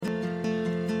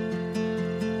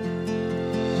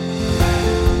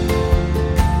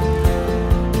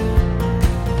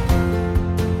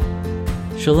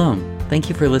Shalom. Thank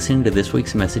you for listening to this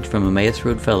week's message from Emmaus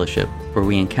Road Fellowship, where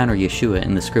we encounter Yeshua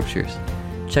in the Scriptures.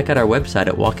 Check out our website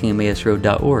at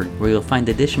walkingemmausroad.org, where you'll find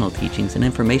additional teachings and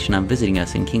information on visiting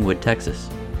us in Kingwood, Texas.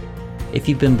 If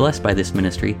you've been blessed by this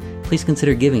ministry, please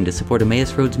consider giving to support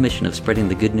Emmaus Road's mission of spreading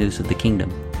the good news of the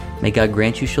kingdom. May God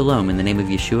grant you shalom in the name of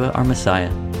Yeshua, our Messiah.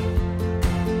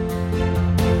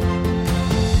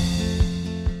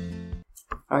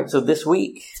 All right, so this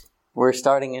week, we're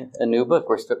starting a new book.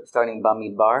 We're starting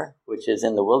Bamidbar, which is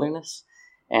in the wilderness,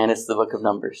 and it's the book of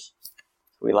Numbers.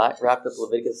 We wrapped up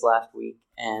Leviticus last week,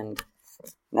 and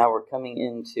now we're coming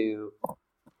into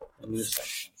a new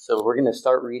section. So we're going to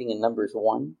start reading in Numbers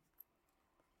 1,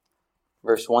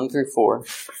 verse 1 through 4.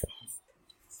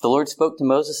 The Lord spoke to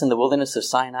Moses in the wilderness of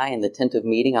Sinai in the tent of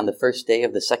meeting on the first day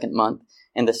of the second month,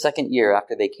 in the second year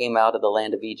after they came out of the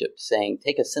land of Egypt, saying,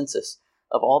 "Take a census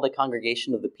of all the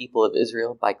congregation of the people of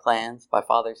Israel, by clans, by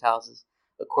fathers' houses,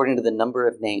 according to the number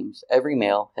of names, every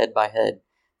male, head by head,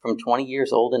 from 20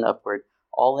 years old and upward,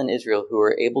 all in Israel who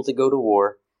are able to go to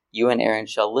war. You and Aaron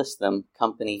shall list them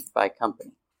company by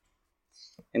company.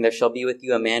 And there shall be with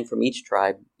you a man from each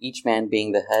tribe, each man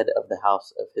being the head of the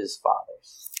house of his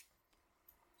fathers."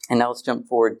 And now let's jump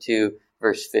forward to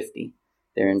verse 50,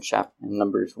 there in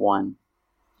Numbers 1.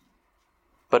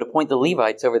 "But appoint the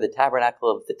Levites over the tabernacle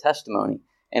of the testimony,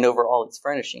 and over all its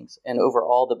furnishings, and over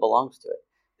all that belongs to it.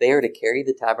 They are to carry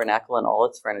the tabernacle and all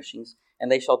its furnishings, and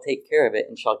they shall take care of it,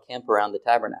 and shall camp around the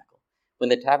tabernacle. When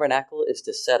the tabernacle is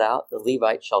to set out, the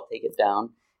Levites shall take it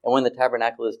down, and when the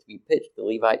tabernacle is to be pitched, the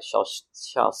Levites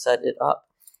shall set it up.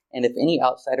 And if any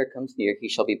outsider comes near, he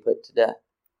shall be put to death.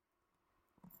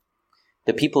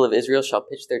 The people of Israel shall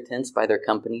pitch their tents by their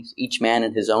companies, each man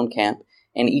in his own camp,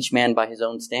 and each man by his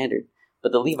own standard.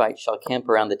 But the Levites shall camp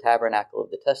around the tabernacle of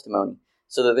the testimony,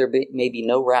 so that there may be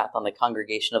no wrath on the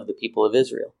congregation of the people of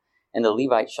Israel. And the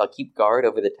Levites shall keep guard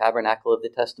over the tabernacle of the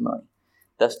testimony.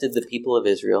 Thus did the people of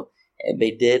Israel, and they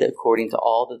did according to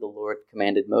all that the Lord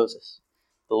commanded Moses.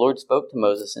 The Lord spoke to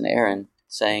Moses and Aaron,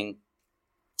 saying,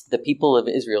 "The people of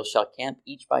Israel shall camp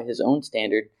each by his own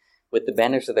standard, with the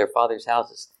banners of their fathers'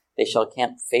 houses. They shall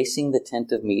camp facing the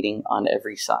tent of meeting on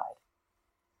every side."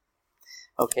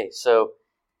 Okay, so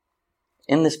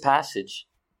in this passage,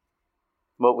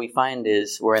 what we find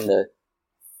is we're in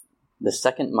the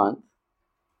second month,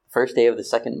 first day of the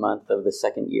second month of the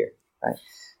second year, right?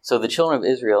 So the children of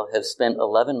Israel have spent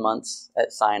 11 months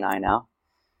at Sinai now,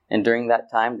 and during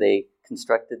that time they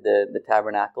constructed the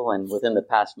tabernacle, and within the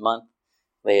past month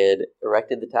they had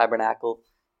erected the tabernacle,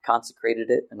 consecrated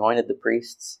it, anointed the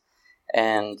priests,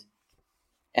 and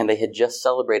they had just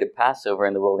celebrated Passover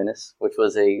in the wilderness, which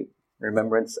was a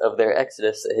remembrance of their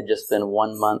exodus that had just been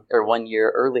 1 year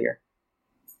earlier.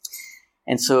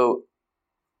 And so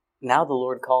now the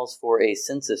Lord calls for a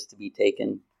census to be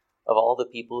taken of all the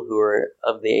people who are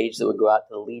of the age that would go out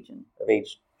to the legion, of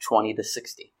age 20 to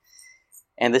 60.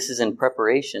 And this is in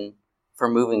preparation for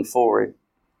moving forward,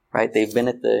 right? They've been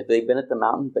at the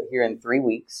mountain, but here in 3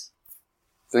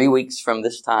 weeks from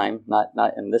this time,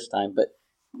 not in this time, but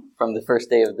from the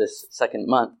first day of this second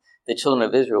month, the children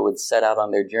of Israel would set out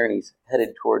on their journeys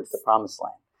headed towards the promised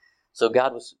land. So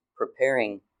God was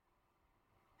preparing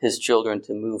his children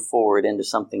to move forward into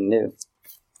something new.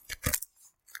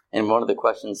 And one of the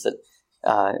questions that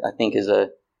I think is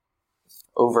a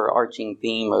overarching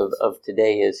theme of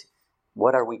today is,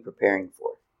 what are we preparing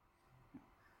for?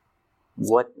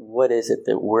 What is it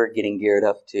that we're getting geared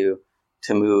up to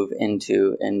move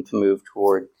into and to move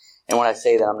toward? And when I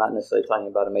say that, I'm not necessarily talking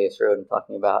about Emmaus Road. I'm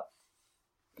talking about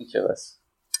each of us,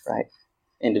 right?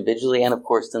 Individually, and of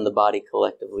course then the body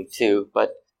collectively too.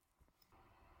 But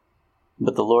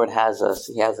the Lord has us.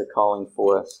 He has a calling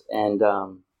for us. And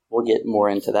we'll get more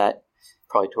into that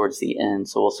probably towards the end.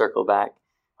 So we'll circle back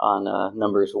on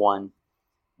Numbers 1.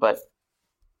 But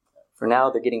for now,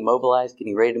 they're getting mobilized,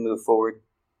 getting ready to move forward.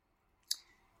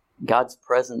 God's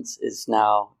presence is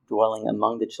now dwelling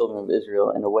among the children of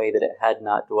Israel in a way that it had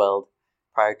not dwelled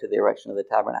prior to the erection of the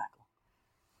tabernacle.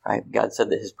 Right? God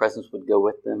said that his presence would go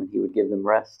with them and he would give them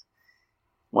rest.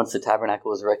 Once the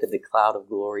tabernacle was erected, the cloud of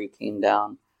glory came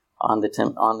down on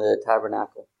the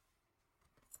tabernacle.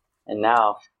 And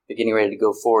now they're getting ready to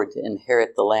go forward to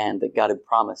inherit the land that God had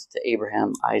promised to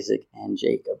Abraham, Isaac, and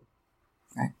Jacob.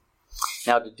 Right?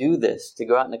 Now to do this, to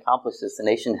go out and accomplish this, the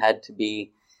nation had to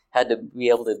be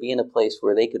able to be in a place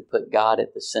where they could put God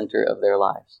at the center of their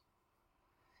lives.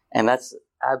 And that's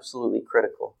absolutely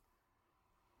critical.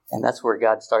 And that's where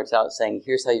God starts out saying,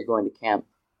 here's how you're going to camp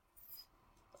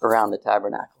around the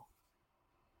tabernacle.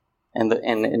 And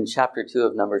in chapter 2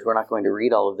 of Numbers, we're not going to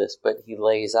read all of this, but he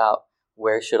lays out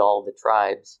where should all the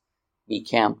tribes be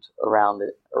camped around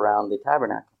the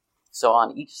tabernacle. So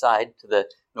on each side, to the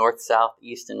north, south,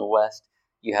 east, and west,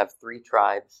 you have 3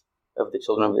 tribes of the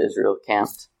children of Israel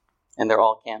camped, and they're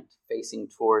all camped facing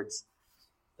towards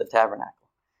the tabernacle.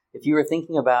 If you were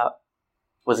thinking about,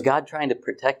 was God trying to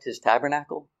protect his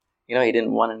tabernacle? He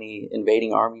didn't want any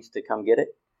invading armies to come get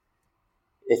it.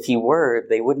 If he were,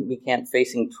 they wouldn't be camped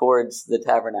facing towards the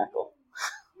tabernacle.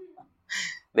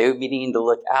 They would be needing to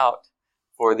look out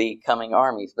for the coming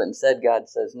armies. But instead, God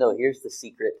says, no, here's the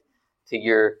secret to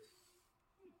your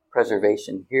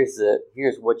preservation. Here's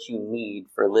what you need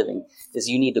for living, is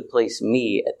you need to place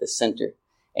me at the center,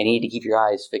 and you need to keep your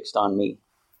eyes fixed on me.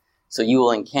 So you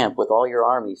will encamp with all your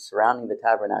armies surrounding the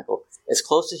tabernacle as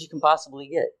close as you can possibly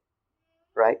get,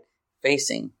 right?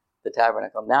 Facing the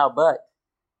tabernacle. Now, but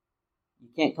you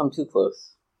can't come too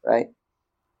close, right?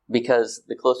 Because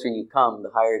the closer you come,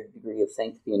 the higher degree of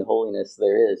sanctity and holiness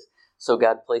there is. So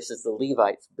God places the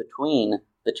Levites between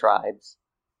the tribes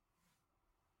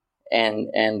and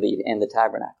the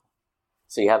tabernacle.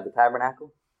 So you have the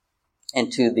tabernacle,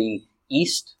 and to the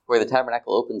east, where the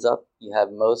tabernacle opens up, you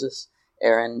have Moses,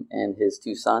 Aaron, and his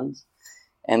 2 sons.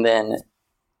 And then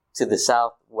to the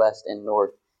south, west, and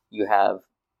north, you have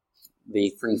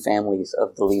the 3 families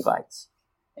of the Levites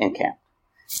encamped.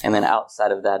 And then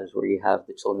outside of that is where you have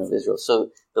the children of Israel.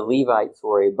 So the Levites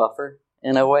were a buffer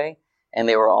in a way, and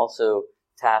they were also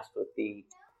tasked with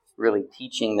really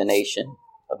teaching the nation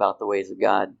about the ways of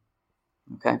God.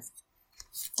 Okay?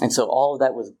 And so all of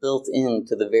that was built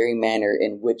into the very manner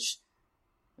in which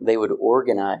they would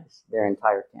organize their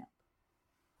entire camp.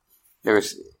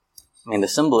 The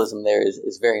symbolism there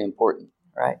is very important,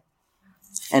 right?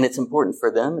 And it's important for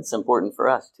them, it's important for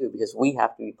us too, because we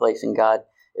have to be placing God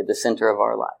at the center of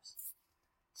our lives.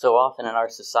 So often in our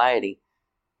society,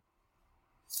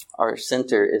 our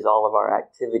center is all of our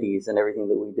activities and everything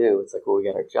that we do. It's like, well, we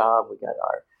got our job, we got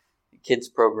our kids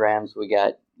programs, we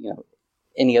got,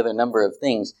 any other number of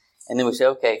things. And then we say,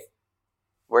 okay,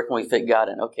 where can we fit God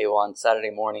in? Okay, well, on Saturday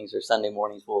mornings or Sunday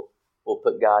mornings, we'll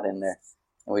put God in there.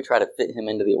 And we try to fit him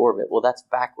into the orbit. Well, that's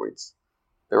backwards.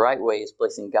 The right way is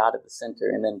placing God at the center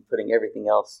and then putting everything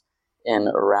else in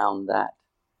around that,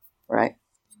 right?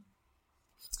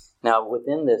 Now,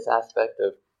 within this aspect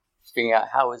of figuring out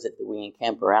how is it that we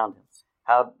encamp around him,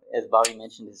 how, as Bobby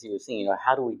mentioned as he was saying,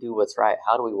 how do we do what's right?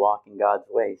 How do we walk in God's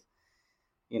ways?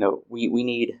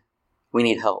 We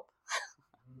need help.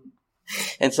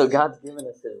 And so God's given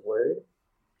us his word,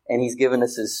 and he's given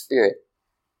us his spirit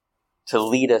to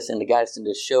lead us and to guide us and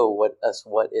to show what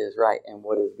is right and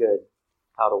what is good,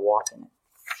 how to walk in it.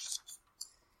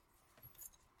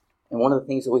 And one of the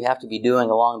things that we have to be doing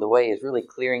along the way is really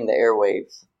clearing the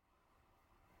airwaves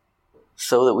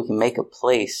so that we can make a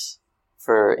place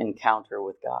for encounter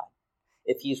with God.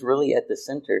 If he's really at the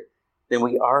center, then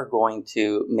we are going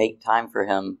to make time for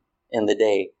him in the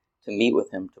day to meet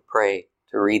with him, to pray,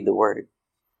 to read the word.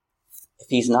 If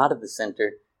he's not at the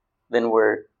center, then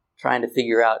we're trying to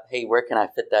figure out, hey, where can I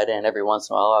fit that in? Every once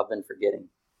in a while, I've been forgetting,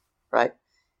 right?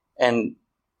 And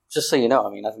just so you know,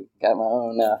 I've got my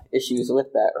own issues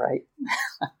with that, right?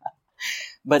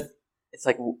 But it's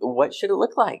like, what should it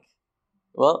look like?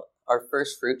 Well, our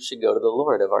first fruit should go to the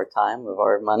Lord of our time, of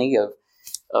our money, of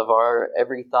our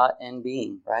every thought and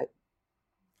being, right?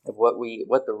 Of what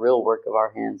the real work of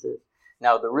our hands is.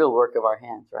 Now, the real work of our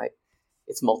hands, right?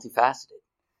 It's multifaceted.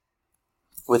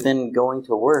 Within going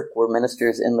to work, we're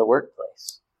ministers in the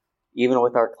workplace. Even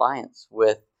with our clients,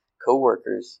 with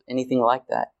coworkers, anything like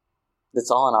that. It's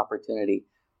all an opportunity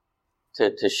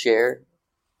to share.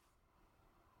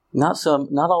 Not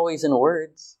always in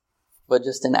words, but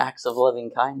just in acts of loving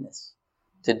kindness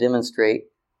to demonstrate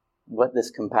what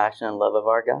this compassion and love of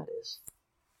our God is.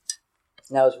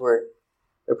 Now, as we're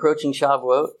approaching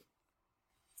Shavuot,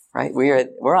 right?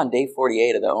 We're on day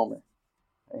 48 of the Omer.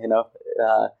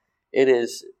 It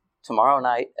is tomorrow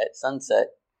night at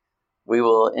sunset. We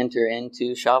will enter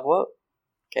into Shavuot,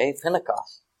 okay,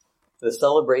 Pentecost, the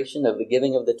celebration of the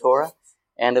giving of the Torah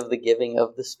and of the giving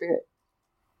of the Spirit,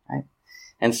 right?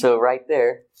 And so right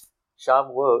there,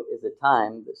 Shavuot is a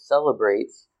time that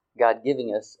celebrates God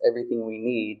giving us everything we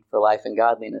need for life and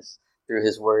godliness through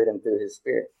his word and through his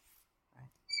Spirit.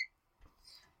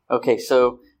 Okay,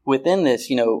 so within this,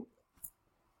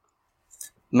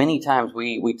 many times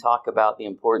we talk about the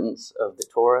importance of the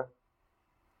Torah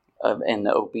and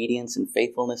the obedience and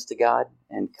faithfulness to God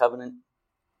and covenant,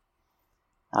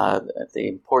 the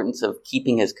importance of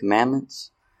keeping his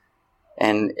commandments.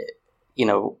 And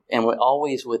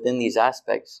always within these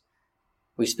aspects,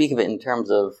 we speak of it in terms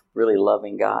of really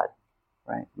loving God,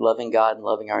 right? Loving God and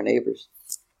loving our neighbors.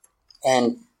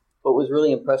 And what was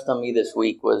really impressed on me this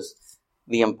week was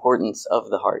the importance of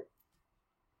the heart,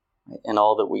 right, in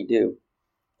all that we do.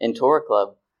 In Torah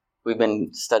Club, we've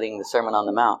been studying the Sermon on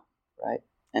the Mount, right?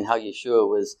 And how Yeshua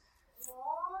was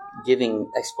giving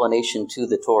explanation to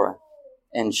the Torah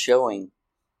and showing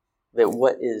that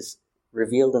what is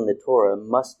revealed in the Torah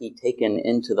must be taken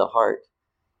into the heart.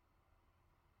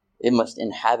 It must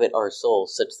inhabit our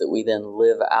souls such that we then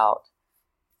live out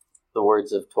the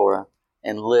words of Torah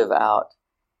and live out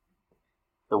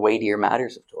the weightier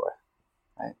matters of Torah,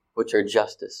 right? Which are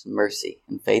justice, mercy,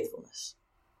 and faithfulness.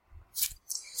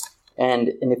 And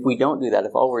if we don't do that,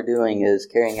 if all we're doing is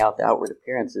carrying out the outward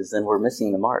appearances, then we're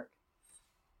missing the mark,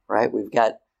 right? We've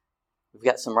got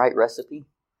some right recipe,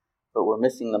 but we're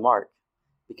missing the mark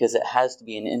because it has to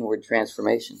be an inward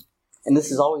transformation. And this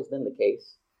has always been the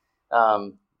case.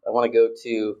 I want to go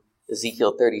to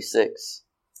Ezekiel 36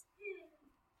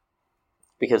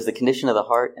 because the condition of the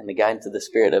heart and the guidance of the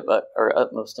Spirit are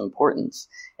utmost importance.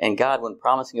 And God, when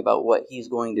promising about what He's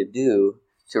going to do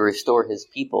to restore His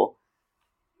people,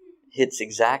 hits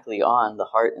exactly on the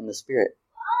heart and the Spirit.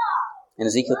 In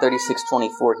Ezekiel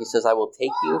 36:24, He says, "I will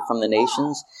take you from the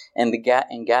nations and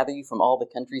gather you from all the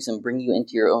countries and bring you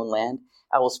into your own land.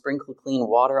 I will sprinkle clean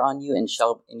water on you, and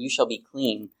you shall be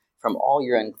clean from all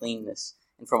your uncleanness,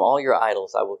 and from all your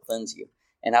idols I will cleanse you.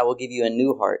 And I will give you a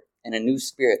new heart, and a new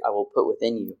spirit I will put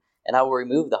within you. And I will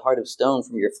remove the heart of stone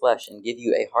from your flesh, and give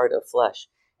you a heart of flesh.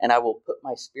 And I will put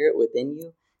my spirit within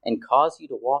you, and cause you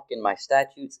to walk in my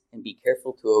statutes, and be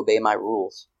careful to obey my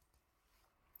rules.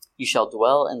 You shall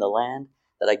dwell in the land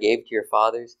that I gave to your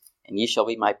fathers, and ye shall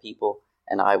be my people,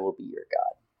 and I will be your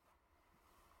God."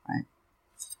 Right?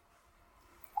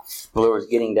 The Lord was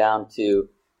getting down to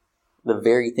the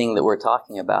very thing that we're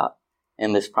talking about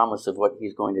in this promise of what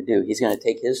He's going to do. He's going to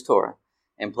take His Torah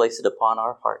and place it upon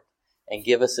our heart and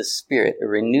give us a spirit, a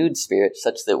renewed spirit,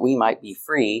 such that we might be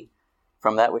free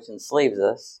from that which enslaves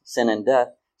us, sin and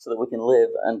death, so that we can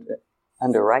live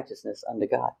under righteousness unto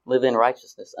God. Live in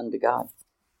righteousness unto God.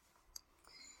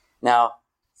 Now,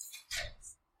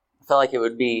 I felt like it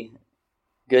would be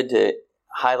good to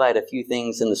highlight a few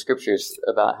things in the scriptures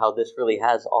about how this really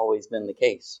has always been the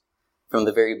case from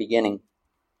the very beginning.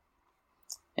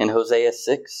 In Hosea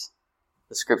 6,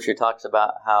 the scripture talks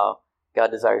about how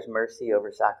God desires mercy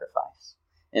over sacrifice.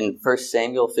 In 1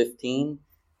 Samuel 15,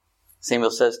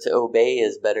 Samuel says to obey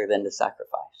is better than to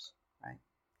sacrifice. Right?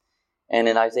 And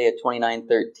in Isaiah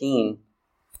 29:13,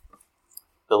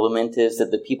 the lament is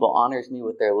that the people honors me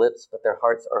with their lips, but their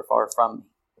hearts are far from me.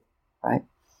 Right?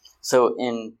 So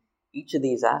in each of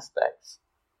these aspects,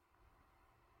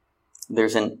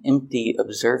 there's an empty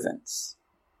observance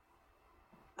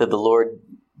that the Lord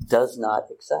does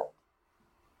not accept.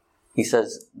 He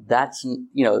says that's,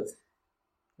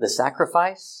 the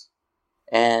sacrifice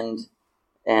and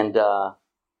the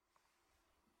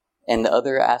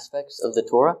other aspects of the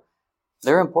Torah,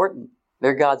 they're important.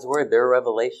 They're God's word. They're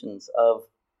revelations of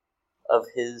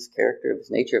His character, of His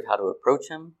nature, of how to approach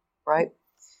Him, right?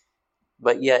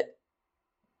 But yet,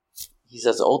 He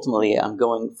says, ultimately, I'm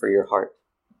going for your heart.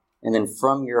 And then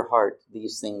from your heart,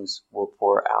 these things will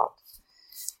pour out.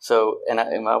 So, and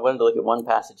I wanted to look at one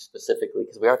passage specifically,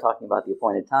 because we are talking about the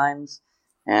appointed times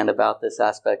and about this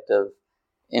aspect of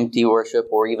empty worship,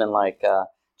 or even like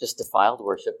just defiled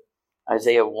worship.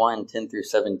 Isaiah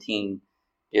 1:10-17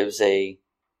 gives a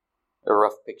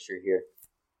rough picture here.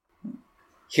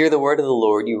 "Hear the word of the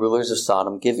Lord, you rulers of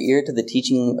Sodom. Give ear to the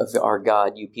teaching of our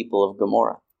God, you people of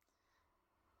Gomorrah.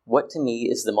 What to me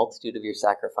is the multitude of your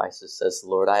sacrifices, says the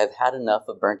Lord. I have had enough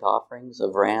of burnt offerings,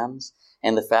 of rams,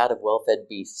 and the fat of well-fed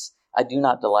beasts. I do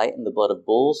not delight in the blood of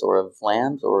bulls, or of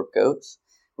lambs, or of goats.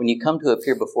 When you come to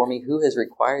appear before me, who has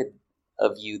required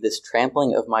of you this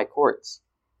trampling of my courts?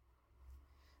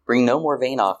 Bring no more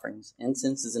vain offerings.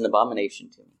 Incense is an abomination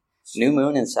to me. New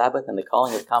moon and Sabbath and the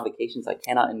calling of convocations, I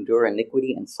cannot endure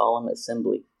iniquity and solemn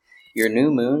assembly. Your new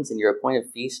moons and your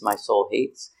appointed feasts my soul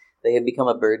hates. They have become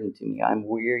a burden to me. I am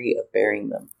weary of bearing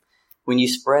them. When you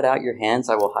spread out your hands,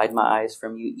 I will hide my eyes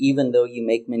from you. Even though you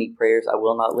make many prayers, I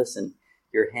will not listen.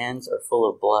 Your hands are full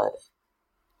of blood.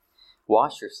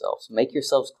 Wash yourselves, make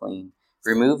yourselves clean.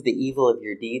 Remove the evil of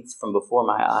your deeds from before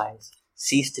my eyes.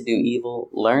 Cease to do evil,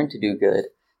 learn to do good.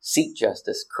 Seek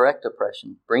justice, correct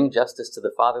oppression, bring justice to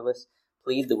the fatherless,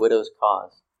 plead the widow's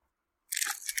cause."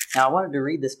 Now, I wanted to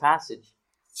read this passage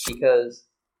because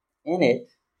in it,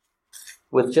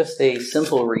 with just a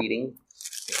simple reading,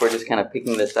 if we're just kind of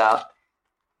picking this out,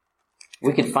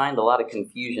 we could find a lot of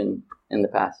confusion in the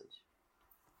passage,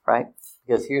 right?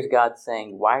 Because here's God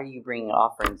saying, why are you bringing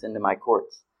offerings into my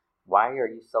courts? Why are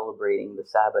you celebrating the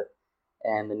Sabbath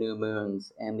and the new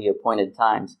moons and the appointed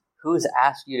times? Who's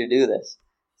asked you to do this?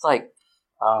 It's like,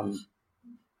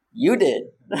 You did.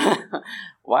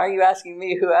 Why are you asking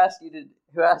me who asked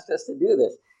us to do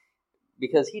this?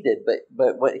 Because he did.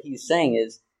 But what he's saying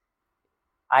is,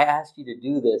 I asked you to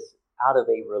do this out of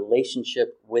a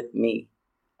relationship with me,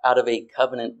 out of a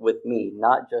covenant with me,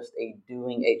 not just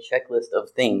doing a checklist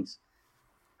of things,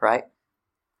 right?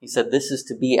 He said, this is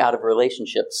to be out of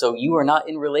relationship. So you are not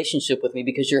in relationship with me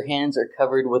because your hands are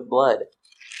covered with blood,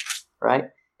 right?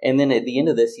 And then at the end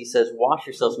of this, he says, wash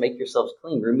yourselves, make yourselves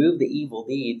clean, remove the evil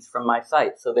deeds from my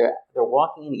sight. So they're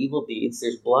walking in evil deeds.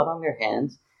 There's blood on their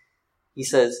hands. He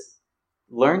says,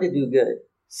 learn to do good,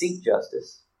 seek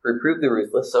justice, reprove the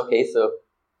ruthless. Okay, so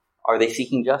are they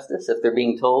seeking justice? If they're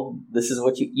being told, this is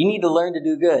what you need to learn to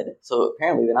do good. So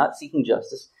apparently they're not seeking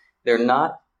justice. They're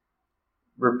not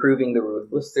reproving the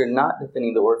ruthless. They're not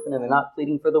defending the orphan, and they're not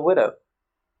pleading for the widow.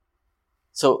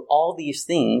 So all these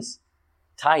things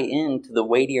tie into the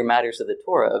weightier matters of the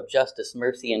Torah of justice,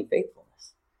 mercy, and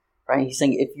faithfulness, right? He's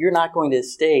saying if you're not going to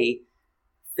stay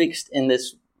fixed in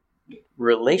this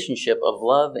relationship of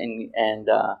love and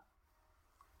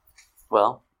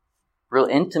real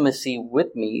intimacy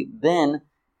with me, then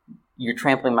you're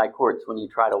trampling my courts when you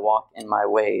try to walk in my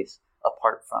ways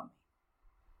apart from me.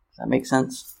 Does that make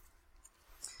sense?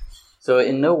 So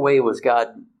in no way was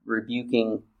God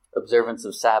rebuking observance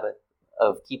of Sabbath,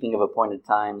 of keeping of appointed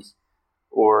times,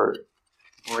 or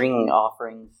bringing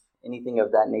offerings, anything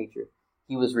of that nature.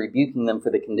 He was rebuking them for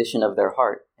the condition of their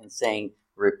heart and saying,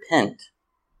 repent,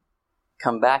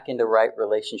 come back into right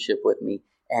relationship with me,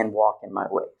 and walk in my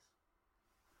ways.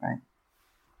 Right?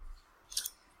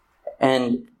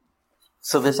 And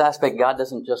so this aspect, God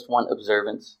doesn't just want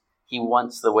observance. He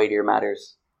wants the weightier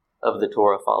matters of the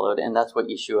Torah followed. And that's what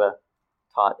Yeshua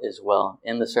taught as well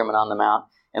in the Sermon on the Mount.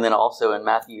 And then also in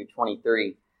Matthew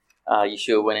 23,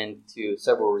 Yeshua went into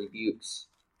several rebukes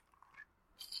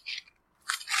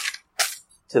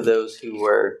to those who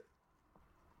were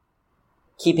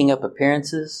keeping up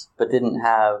appearances but didn't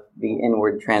have the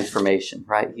inward transformation,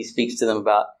 right? He speaks to them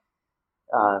about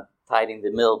tithing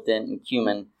the mill, dent, and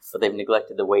cumin, but they've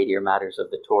neglected the weightier matters of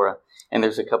the Torah. And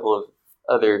there's a couple of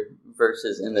other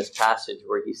verses in this passage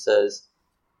where he says,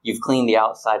 you've cleaned the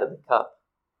outside of the cup,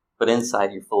 but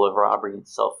inside you're full of robbery and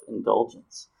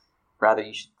self-indulgence. Rather,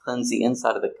 you should cleanse the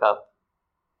inside of the cup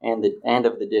and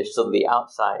of the dish so that the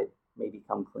outside may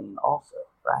become clean also,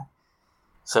 right?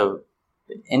 So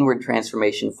the inward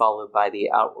transformation followed by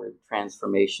the outward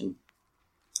transformation.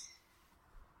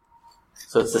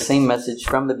 So it's the same message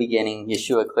from the beginning.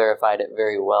 Yeshua clarified it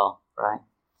very well, right?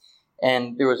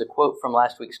 And there was a quote from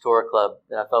last week's Torah Club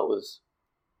that I felt was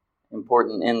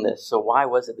important in this. So why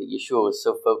was it that Yeshua was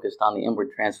so focused on the inward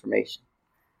transformation?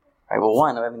 Right, well,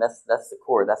 one, I mean, that's the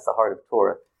core, that's the heart of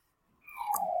Torah.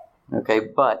 Okay,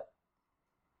 but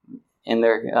in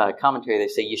their commentary, they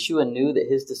say Yeshua knew that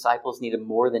his disciples needed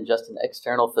more than just an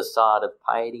external facade of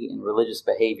piety and religious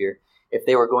behavior if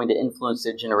they were going to influence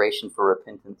their generation for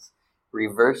repentance,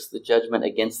 reverse the judgment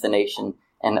against the nation,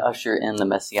 and usher in the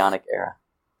Messianic era.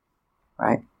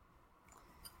 Right?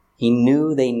 He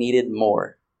knew they needed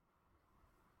more.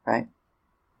 Right?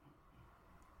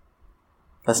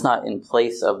 That's not in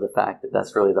place of the fact that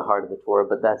that's really the heart of the Torah,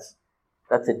 but that's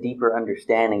a deeper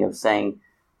understanding of saying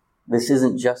this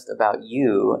isn't just about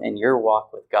you and your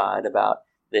walk with God, about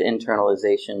the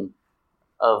internalization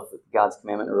of God's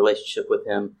commandment and relationship with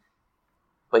Him,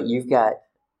 but you've got a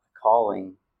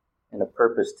calling and a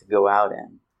purpose to go out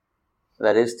in.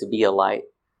 That is to be a light,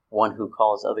 one who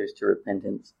calls others to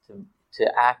repentance,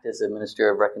 to act as a minister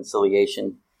of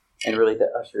reconciliation, and really to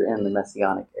usher in the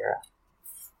Messianic era.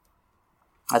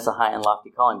 That's a high and lofty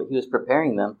calling, but he was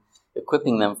preparing them,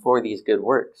 equipping them for these good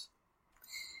works.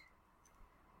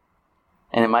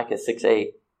 And in Micah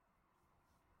 6:8,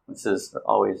 this is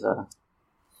always a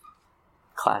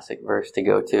classic verse to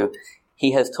go to.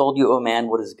 He has told you, O man,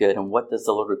 what is good, and what does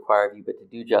the Lord require of you but to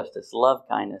do justice, love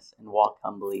kindness, and walk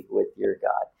humbly with your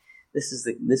God. This is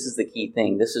the key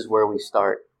thing. This is where we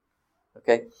start.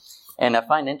 Okay? And I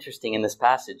find interesting in this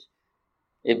passage,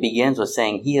 it begins with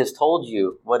saying, he has told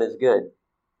you what is good.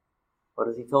 What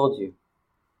has he told you?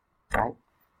 Right?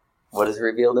 What is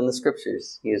revealed in the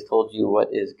scriptures? He has told you what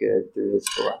is good through his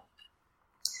Torah.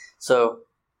 So,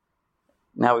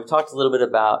 now we've talked a little bit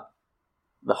about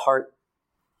the heart,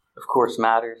 of course,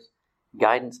 matters,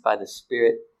 guidance by the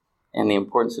Spirit, and the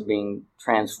importance of being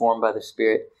transformed by the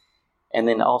Spirit, and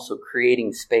then also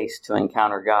creating space to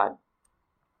encounter God.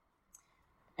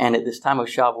 And at this time of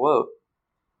Shavuot,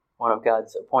 one of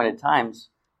God's appointed times,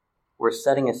 we're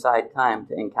setting aside time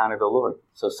to encounter the Lord.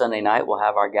 So Sunday night we'll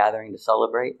have our gathering to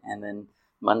celebrate, and then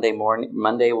Monday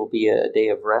will be a day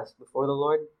of rest before the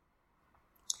Lord.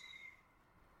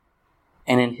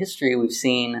 And in history we've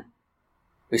seen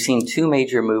we've seen two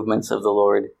major movements of the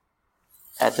Lord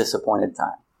at this appointed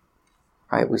time.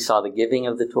 Right? We saw the giving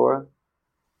of the Torah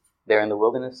there in the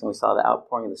wilderness, and we saw the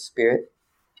outpouring of the Spirit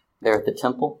there at the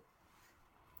temple.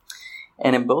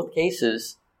 And in both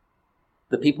cases,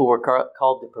 the people were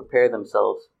called to prepare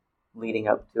themselves leading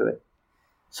up to it.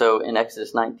 So in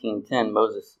Exodus 19:10,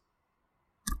 Moses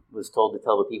was told to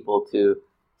tell the people to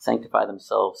sanctify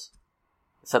themselves,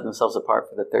 set themselves apart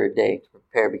for the third day, to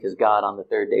prepare, because God on the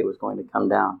third day was going to come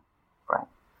down. Right?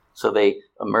 So they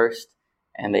immersed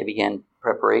and they began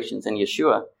preparations. And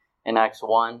Yeshua, in Acts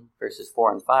 1, verses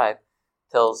 4 and 5,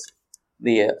 tells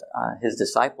his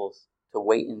disciples to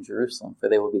wait in Jerusalem, for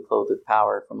they will be clothed with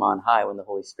power from on high when the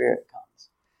Holy Spirit comes.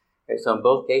 Okay, so in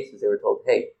both cases, they were told,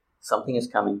 hey, something is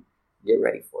coming. Get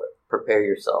ready for it. Prepare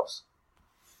yourselves.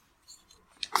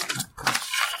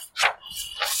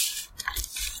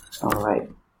 All right.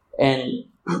 And,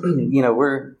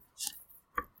 we're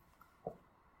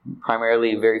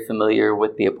primarily very familiar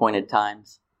with the appointed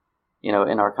times, in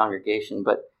our congregation.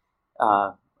 But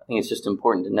I think it's just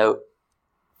important to note,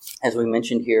 as we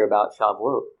mentioned here about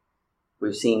Shavuot,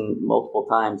 we've seen multiple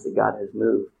times that God has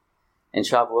moved. And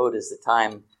Shavuot is the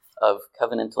time of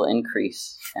covenantal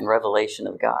increase and revelation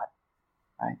of God.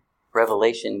 Right?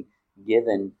 Revelation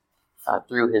given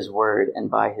through His Word and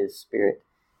by His Spirit.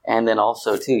 And then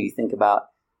also, too, you think about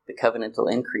the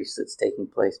covenantal increase that's taking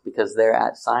place, because there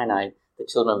at Sinai, the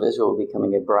children of Israel were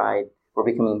becoming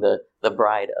the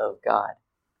bride of God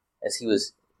as He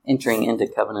was entering into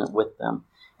covenant with them.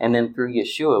 And then through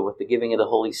Yeshua, with the giving of the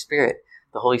Holy Spirit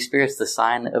is the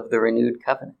sign of the renewed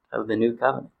covenant, of the new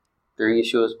covenant, through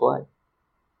Yeshua's blood.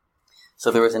 So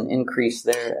there was an increase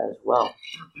there as well,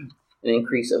 an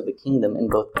increase of the kingdom in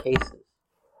both cases,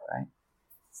 right?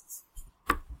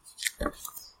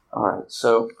 All right,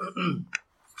 so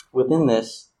within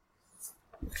this,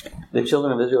 the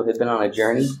children of Israel had been on a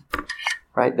journey,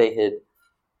 right? They had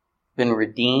been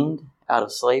redeemed out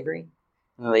of slavery,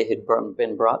 and they had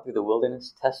been brought through the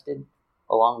wilderness, tested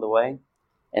along the way,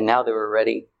 and now they were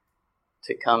ready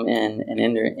to come in and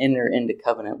enter into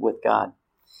covenant with God.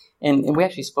 And we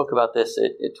actually spoke about this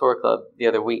at Torah Club the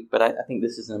other week, but I think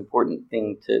this is an important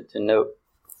thing to note.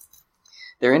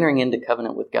 They're entering into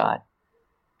covenant with God.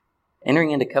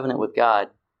 Entering into covenant with God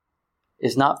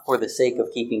is not for the sake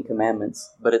of keeping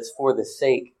commandments, but it's for the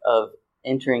sake of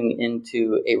entering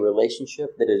into a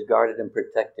relationship that is guarded and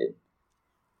protected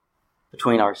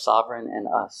between our sovereign and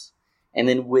us. And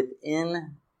then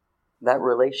within that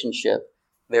relationship,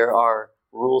 there are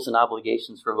rules and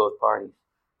obligations for both parties.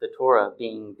 The Torah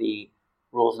being the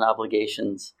rules and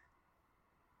obligations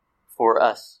for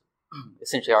us,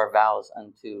 essentially our vows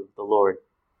unto the Lord,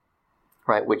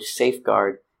 right, which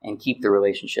safeguard and keep the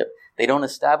relationship. They don't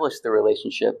establish the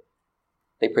relationship,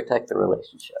 they protect the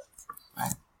relationship.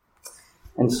 Right?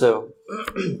 And so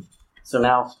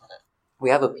now we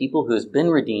have a people who has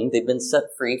been redeemed. They've been set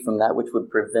free from that which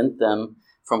would prevent them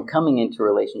from coming into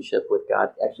relationship with God,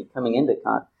 actually coming into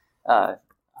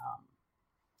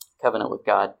covenant with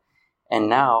God. And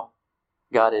now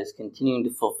God is continuing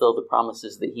to fulfill the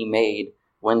promises that He made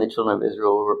when the children of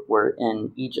Israel were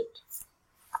in Egypt.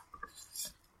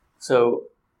 So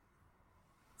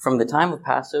from the time of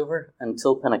Passover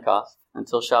until Pentecost,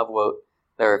 until Shavuot,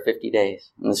 there are 50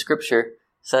 days. And the scripture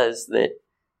says that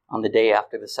on the day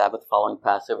after the Sabbath following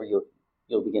Passover,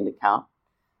 you'll begin to count.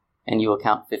 And you will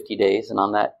count 50 days. And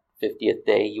on that 50th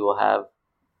day, you will have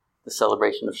the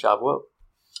celebration of Shavuot.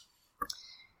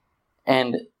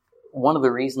 And one of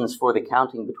the reasons for the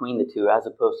counting between the two, as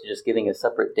opposed to just giving a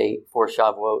separate date for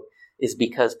Shavuot, is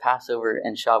because Passover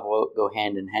and Shavuot go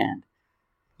hand in hand.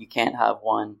 You can't have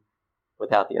one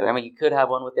without the other. I mean, you could have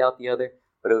one without the other,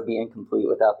 but it would be incomplete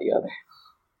without the other.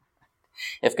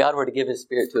 If God were to give His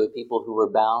Spirit to a people who were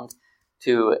bound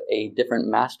to a different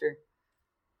master,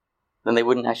 then they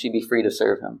wouldn't actually be free to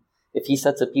serve Him. If He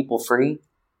sets a people free,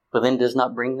 but then does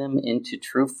not bring them into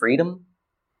true freedom,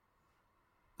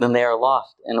 then they are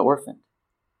lost and orphaned.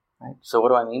 Right? So what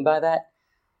do I mean by that?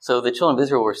 So the children of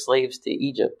Israel were slaves to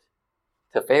Egypt,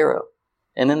 to Pharaoh,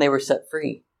 and then they were set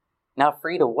free. Now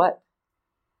free to what?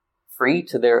 Free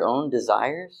to their own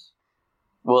desires?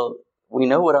 Well, we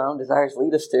know what our own desires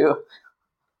lead us to.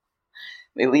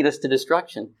 They lead us to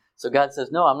destruction. So God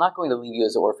says, no, I'm not going to leave you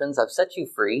as orphans. I've set you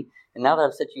free. And now that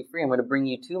I've set you free, I'm going to bring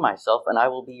you to myself, and I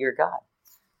will be your God.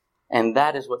 And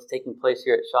that is what's taking place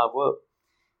here at Shavuot.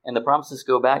 And the promises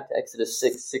go back to Exodus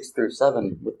 6 through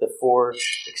 7, with the 4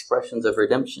 expressions of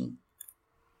redemption.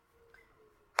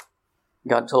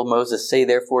 God told Moses, say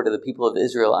therefore to the people of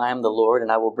Israel, I am the Lord,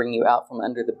 and I will bring you out from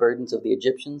under the burdens of the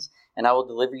Egyptians, and I will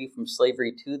deliver you from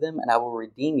slavery to them, and I will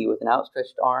redeem you with an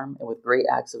outstretched arm and with great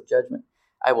acts of judgment.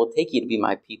 I will take you to be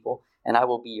my people, and I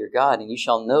will be your God, and you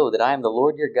shall know that I am the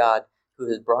Lord your God, who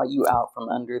has brought you out from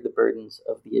under the burdens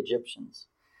of the Egyptians.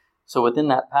 So within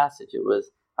that passage, it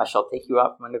was, I shall take you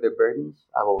out from under their burdens,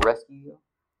 I will rescue you,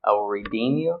 I will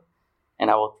redeem you, and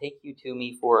I will take you to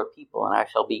me for a people, and I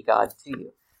shall be God to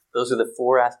you. Those are the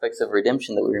 4 aspects of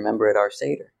redemption that we remember at our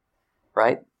Seder,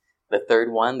 right? The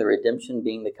third one, the redemption,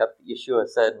 being the cup that Yeshua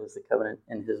said was the covenant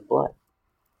in his blood,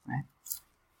 right?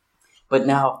 But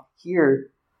now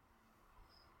here,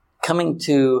 coming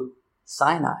to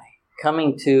Sinai,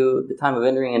 coming to the time of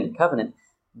entering into covenant,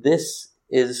 this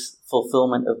is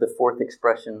fulfillment of the 4th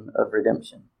expression of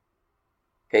redemption.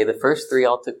 Okay, the first 3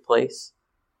 all took place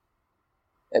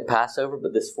at Passover,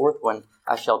 but this 4th one,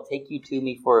 I shall take you to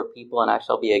me for a people, and I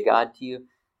shall be a God to you.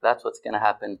 That's what's going to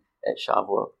happen at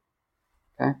Shavuot.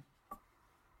 Okay?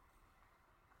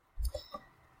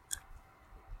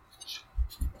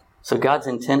 So God's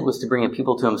intent was to bring a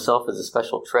people to himself as a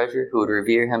special treasure who would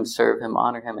revere him, serve him,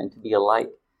 honor him, and to be a light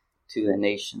to the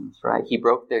nations, right? He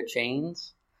broke their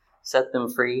chains, set them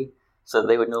free, so that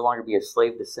they would no longer be a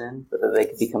slave to sin, but that they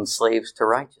could become slaves to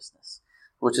righteousness,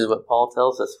 which is what Paul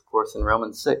tells us, of course, in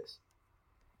Romans 6.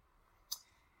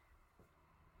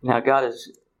 Now, God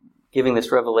is giving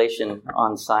this revelation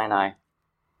on Sinai.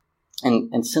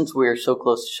 And since we are so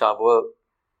close to Shavuot,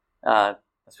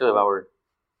 that's really why we're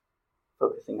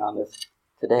focusing on this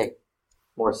today,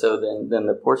 more so than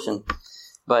the portion.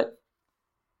 But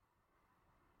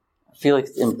I feel like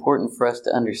it's important for us to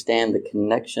understand the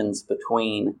connections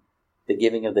between the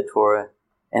giving of the Torah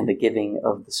and the giving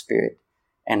of the Spirit,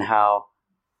 and how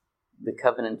the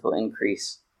covenantal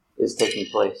increase is taking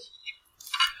place.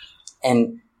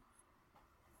 And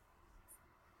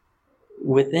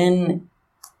within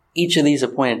each of these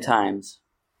appointed times,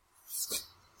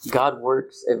 God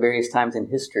works at various times in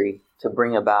history to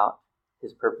bring about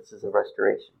his purposes of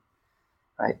restoration,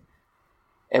 right?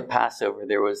 At Passover,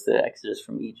 there was the exodus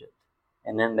from Egypt,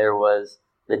 and then there was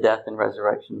the death and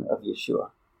resurrection of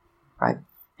Yeshua, right?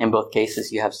 In both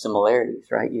cases, you have similarities,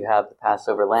 right? You have the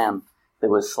Passover lamb that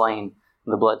was slain,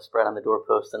 and the blood spread on the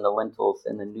doorpost and the lintels,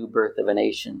 and the new birth of a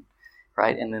nation,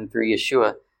 right? And then through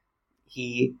Yeshua,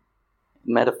 he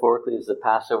metaphorically is the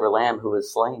Passover lamb who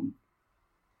was slain,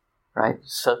 right?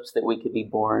 Such that we could be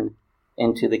born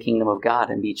into the kingdom of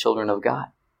God and be children of God,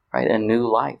 right? A new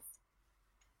life.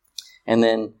 And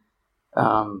then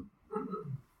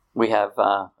we have,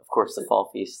 of course, the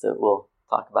fall feast that we'll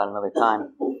talk about another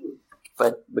time.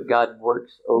 But God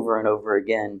works over and over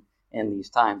again in these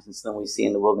times. And so then we see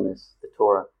in the wilderness, the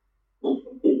Torah,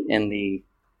 in the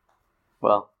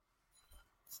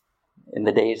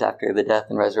days after the death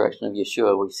and resurrection of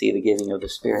Yeshua, we see the giving of the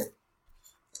Spirit.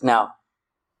 Now,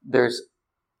 there's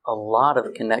a lot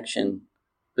of connection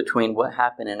between what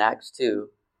happened in Acts 2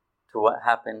 to what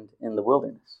happened in the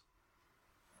wilderness.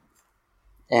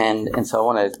 And so I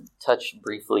want to touch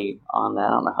briefly on that. I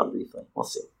don't know how briefly. We'll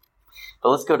see. But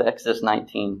let's go to Exodus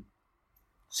 19,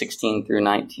 16 through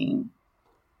 19.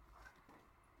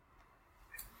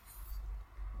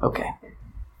 Okay.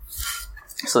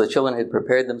 So the children had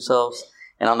prepared themselves,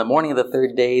 and on the morning of the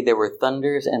 3rd day there were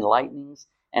thunders and lightnings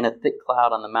and a thick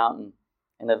cloud on the mountain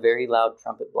and a very loud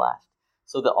trumpet blast,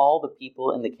 so that all the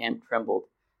people in the camp trembled.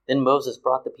 Then Moses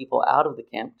brought the people out of the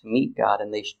camp to meet God,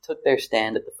 and they took their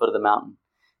stand at the foot of the mountain.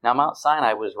 Now Mount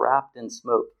Sinai was wrapped in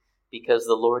smoke, because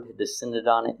the Lord had descended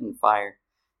on it in fire.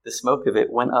 The smoke of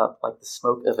it went up like the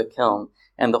smoke of a kiln,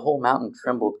 and the whole mountain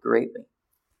trembled greatly.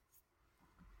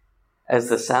 As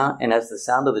the sound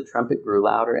of the trumpet grew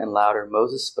louder and louder,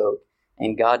 Moses spoke,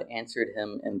 and God answered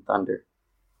him in thunder.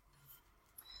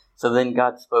 So then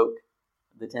God spoke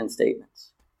the 10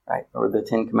 statements, right, or the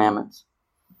 10 commandments.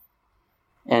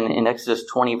 And in Exodus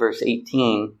 20, verse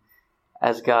 18,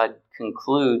 as God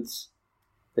concludes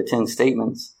the 10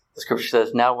 statements, the scripture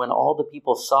says, "Now when all the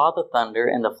people saw the thunder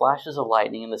and the flashes of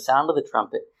lightning and the sound of the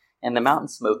trumpet and the mountain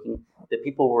smoking, the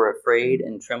people were afraid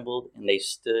and trembled, and they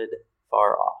stood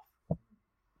far off." It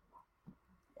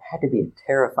had to be a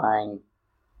terrifying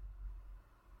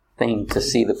thing to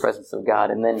see the presence of God.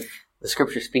 And then the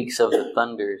scripture speaks of the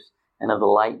thunders and of the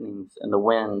lightnings and the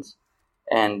winds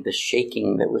and the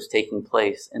shaking that was taking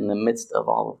place in the midst of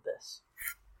all of this,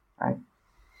 right?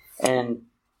 And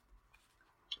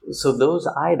so those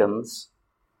items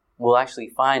we'll actually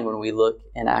find when we look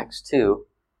in Acts 2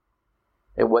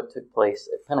 at what took place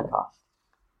at Pentecost.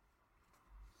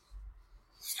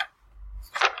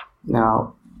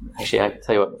 Now, actually, I can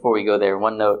tell you what, before we go there,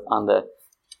 one note on the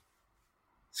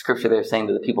scripture there saying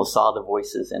that the people saw the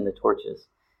voices and the torches.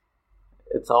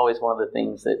 It's always one of the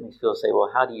things that makes people say,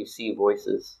 well, how do you see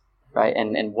voices, right?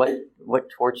 And what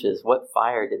torches, what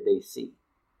fire did they see,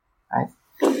 right?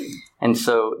 And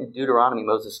so in Deuteronomy,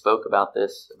 Moses spoke about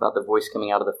this, about the voice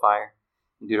coming out of the fire.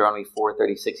 In Deuteronomy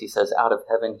 4:36, he says, "Out of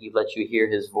heaven he let you hear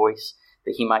his voice,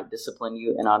 that he might discipline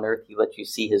you, and on earth he let you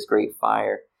see his great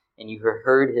fire, and you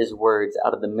heard his words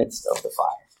out of the midst of the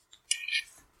fire."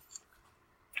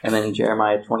 And then in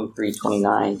Jeremiah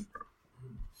 23:29,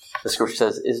 the scripture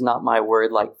says, "Is not my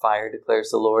word like fire,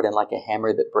 declares the Lord, and like a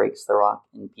hammer that breaks the rock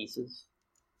in pieces?"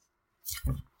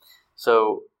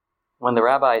 So when the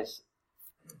rabbis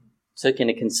took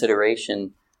into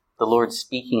consideration the Lord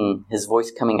speaking, his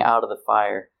voice coming out of the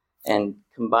fire, and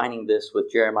combining this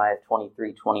with Jeremiah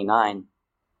 23:29,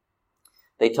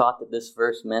 they taught that this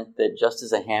verse meant that just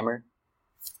as a hammer,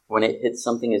 when it hits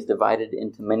something, is divided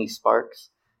into many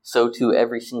sparks, so too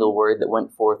every single word that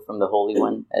went forth from the Holy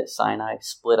One at Sinai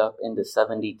split up into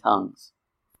 70 tongues.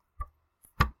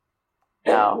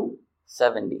 Now,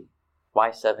 70.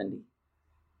 Why 70?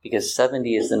 Because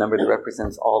 70 is the number that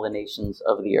represents all the nations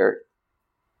of the earth.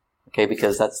 Okay,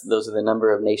 because those are the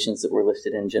number of nations that were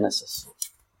listed in Genesis.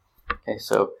 Okay,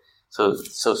 so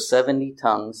 70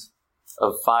 tongues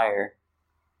of fire,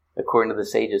 according to the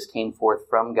sages, came forth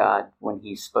from God when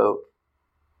he spoke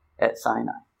at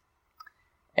Sinai.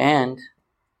 And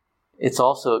it's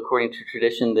also according to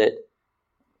tradition that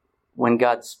when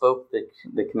God spoke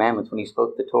the commandments, when he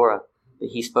spoke the Torah, that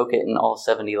he spoke it in all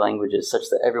 70 languages, such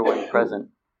that everyone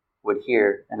present would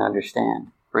hear and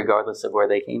understand, regardless of where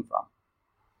they came from.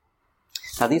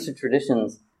 Now, these are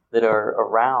traditions that are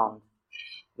around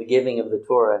the giving of the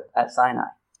Torah at Sinai,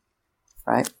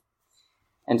 right?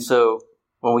 And so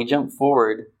when we jump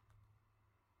forward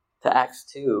to Acts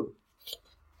 2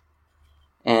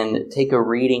 and take a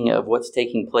reading of what's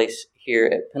taking place here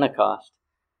at Pentecost,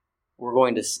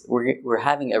 we're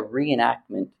having a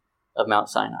reenactment of Mount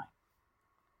Sinai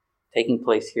taking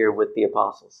place here with the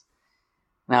apostles.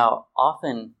 Now,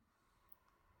 often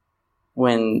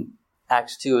when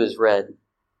Acts 2 is read,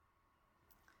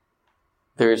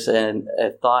 there's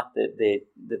a thought that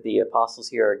the apostles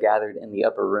here are gathered in the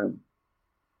upper room.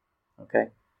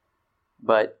 Okay?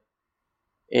 But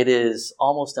it is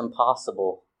almost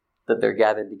impossible that they're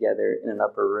gathered together in an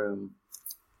upper room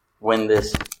when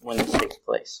this takes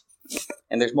place.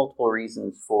 And there's multiple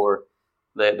reasons for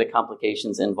the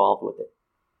complications involved with it.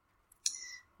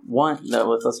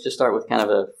 Let's just start with kind of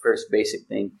a first basic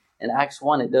thing. In Acts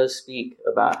 1, it does speak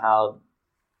about how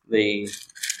the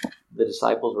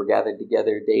disciples were gathered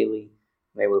together daily.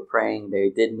 They were praying. They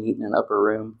did meet in an upper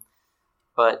room.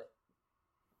 But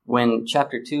when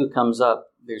chapter 2 comes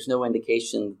up, there's no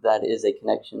indication that is a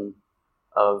connection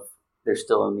of they're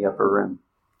still in the upper room.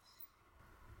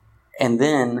 And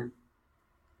then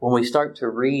when we start to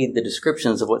read the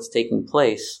descriptions of what's taking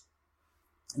place,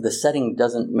 the setting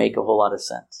doesn't make a whole lot of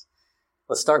sense.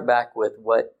 Let's start back with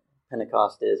what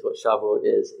Pentecost is, what Shavuot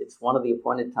is. It's one of the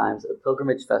appointed times, a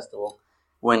pilgrimage festival,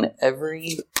 when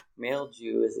every male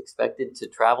Jew is expected to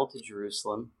travel to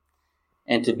Jerusalem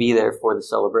and to be there for the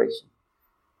celebration.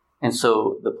 And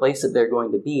so the place that they're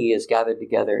going to be is gathered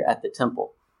together at the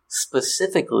temple,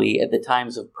 specifically at the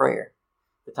times of prayer.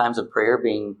 The times of prayer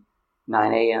being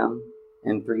 9 a.m.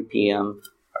 and 3 p.m.,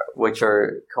 which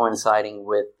are coinciding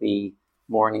with the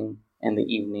morning and the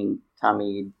evening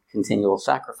Tamid continual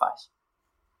sacrifice.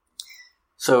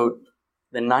 So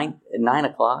the 9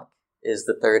 o'clock is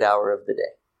the third hour of the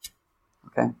day.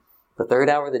 Okay? The third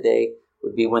hour of the day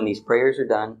would be when these prayers are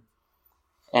done.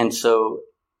 And so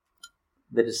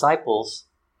the disciples,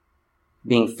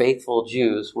 being faithful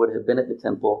Jews, would have been at the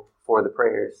temple for the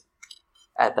prayers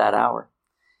at that hour.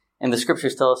 And the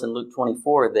scriptures tell us in Luke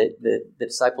 24 that the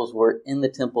disciples were in the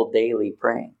temple daily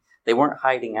praying. They weren't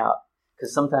hiding out.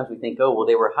 Because sometimes we think,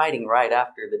 they were hiding right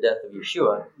after the death of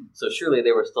Yeshua, so surely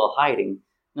they were still hiding.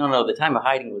 No, the time of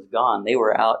hiding was gone. They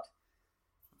were out.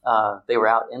 They were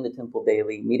out in the temple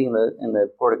daily, meeting in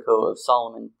the portico of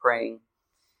Solomon, praying.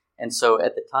 And so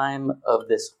at the time of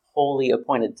this holy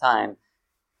appointed time,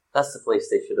 that's the place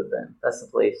they should have been. That's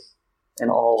the place, in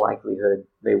all likelihood,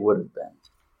 they would have been.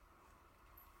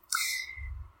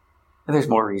 And there's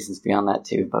more reasons beyond that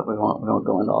too, but we won't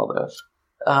go into all those.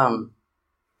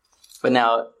 But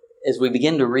now, as we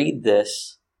begin to read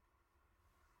this,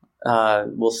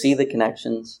 we'll see the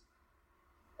connections,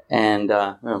 and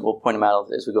we'll point them out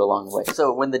as we go along the way.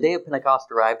 So when the day of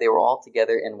Pentecost arrived, they were all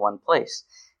together in one place.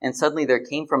 And suddenly there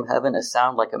came from heaven a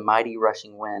sound like a mighty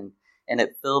rushing wind, and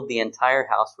it filled the entire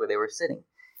house where they were sitting.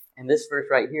 And this verse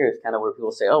right here is kind of where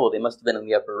people say, they must have been in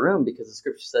the upper room, because the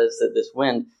scripture says that this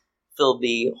wind filled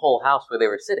the whole house where they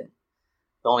were sitting.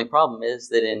 The only problem is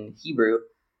that in Hebrew,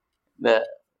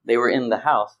 they were in the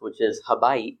house, which is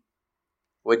Habayit,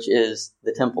 which is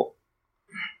the temple.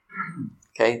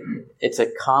 Okay? It's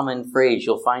a common phrase.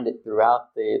 You'll find it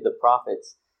throughout the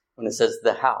prophets when it says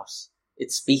the house.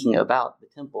 It's speaking about the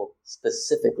temple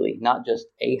specifically, not just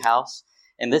a house.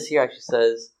 And this here actually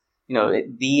says,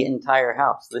 the entire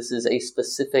house. This is a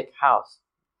specific house.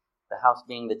 The house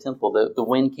being the temple. The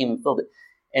wind came and filled it.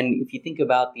 And if you think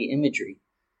about the imagery,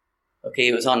 okay,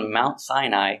 it was on Mount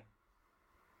Sinai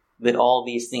that all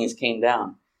these things came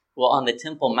down. Well, on the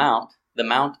Temple Mount, the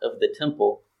mount of the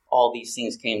temple, all these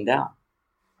things came down,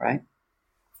 right?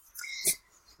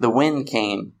 The wind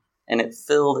came, and it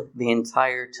filled the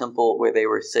entire temple where they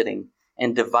were sitting,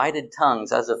 and divided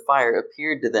tongues as of fire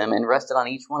appeared to them and rested on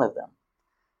each one of them.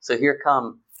 So here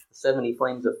come the 70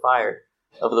 flames of fire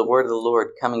of the word of the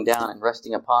Lord coming down and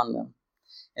resting upon them.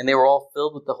 And they were all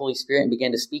filled with the Holy Spirit and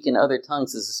began to speak in other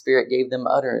tongues as the Spirit gave them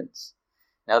utterance.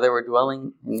 Now they were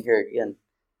dwelling, and here again,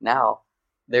 now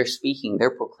they're speaking,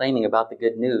 they're proclaiming about the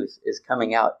good news is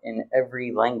coming out in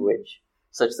every language,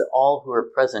 such that all who are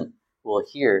present will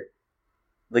hear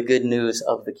the good news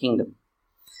of the kingdom.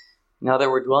 Now there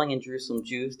were dwelling in Jerusalem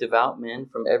Jews, devout men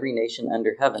from every nation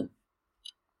under heaven.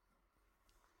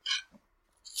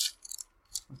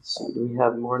 Let's see, do we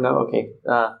have more? No? Okay.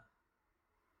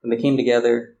 When they came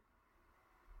together,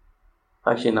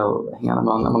 actually no, hang on, I'm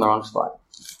on the wrong spot.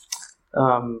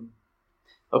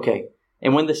 Okay.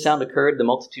 And when this sound occurred, the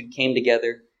multitude came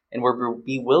together and were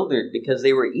bewildered because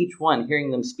they were each one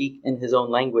hearing them speak in his own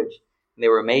language. And they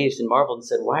were amazed and marveled and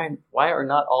said, Why are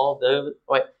not all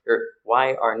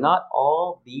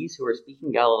these who are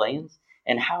speaking Galileans?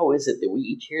 And how is it that we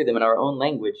each hear them in our own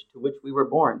language to which we were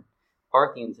born?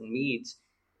 Parthians and Medes,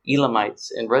 Elamites,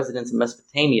 and residents in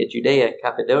Mesopotamia, Judea,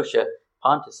 Cappadocia,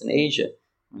 Pontus, and Asia.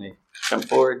 And they come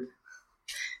forward.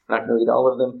 I'm not going to read all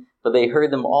of them. But they heard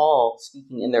them all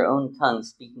speaking in their own tongues,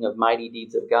 speaking of mighty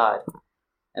deeds of God.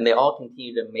 And they all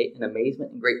continued in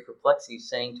amazement and great perplexity,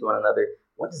 saying to one another,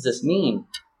 What does this mean?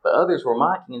 But others were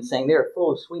mocking and saying, They are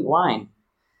full of sweet wine.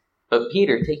 But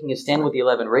Peter, taking his stand with the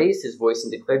 11, raised his voice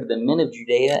and declared to the men of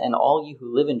Judea and all you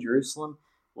who live in Jerusalem,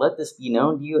 Let this be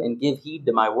known to you, and give heed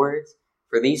to my words.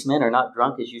 For these men are not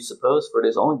drunk as you suppose, for it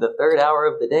is only the 3rd hour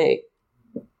of the day.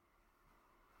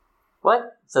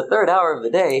 What? It's the 3rd hour of the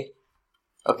day?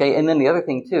 Okay, and then the other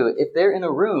thing too, if they're in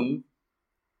a room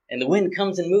and the wind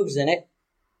comes and moves in it,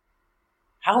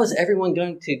 how is everyone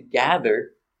going to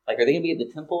gather? Like, are they going to be at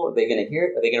the temple? Are they going to hear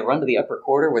it? Are they going to run to the upper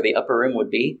quarter where the upper room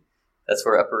would be? That's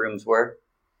where upper rooms were.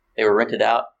 They were rented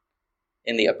out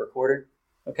in the upper quarter.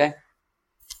 Okay?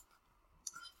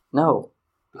 No,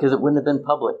 because it wouldn't have been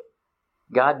public.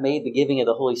 God made the giving of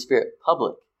the Holy Spirit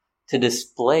public to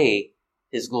display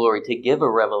his glory, to give a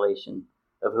revelation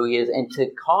of who he is, and to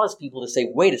cause people to say,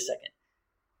 wait a second,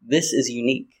 this is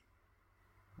unique.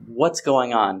 What's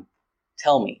going on?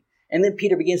 Tell me. And then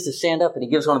Peter begins to stand up and he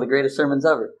gives one of the greatest sermons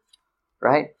ever,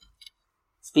 right?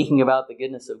 Speaking about the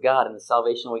goodness of God and the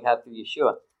salvation we have through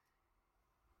Yeshua.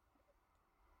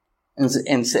 And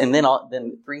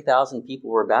then 3,000 people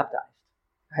were baptized,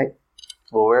 right?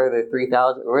 Well, where are the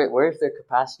 3,000? Where's their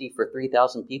capacity for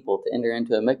 3,000 people to enter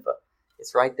into a mikveh?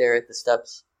 It's right there at the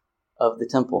steps of the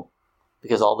temple,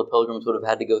 because all the pilgrims would have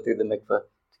had to go through the mikveh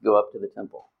to go up to the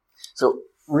temple. So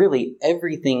really,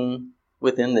 everything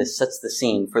within this sets the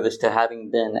scene for this to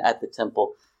having been at the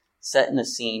temple, set in a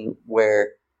scene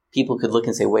where people could look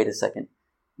and say, wait a second,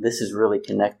 this is really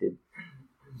connected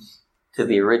to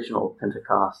the original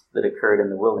Pentecost that occurred in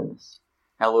the wilderness.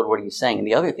 Now, Lord, what are you saying? And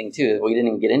the other thing, too, we didn't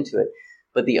even get into it,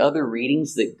 but the other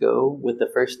readings that go with the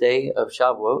first day of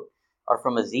Shavuot are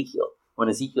from Ezekiel. When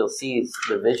Ezekiel sees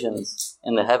the visions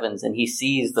in the heavens and he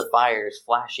sees the fires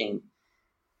flashing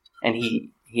and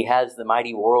he has the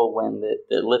mighty whirlwind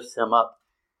that lifts him up.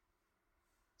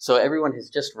 So everyone has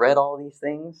just read all these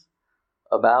things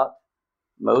about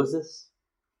Moses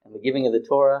and the giving of the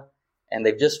Torah, and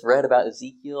they've just read about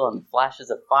Ezekiel and the flashes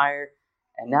of fire,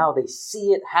 and now they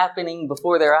see it happening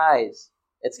before their eyes.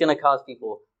 It's going to cause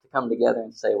people to come together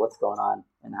and say, what's going on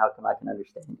and how come I can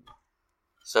understand it?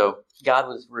 So God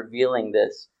was revealing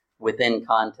this within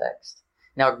context.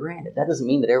 Now, granted, that doesn't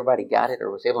mean that everybody got it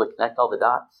or was able to connect all the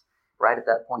dots right at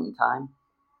that point in time.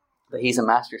 But he's a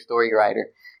master story writer.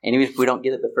 And even if we don't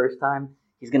get it the first time,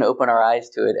 he's going to open our eyes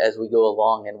to it as we go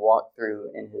along and walk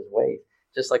through in his ways.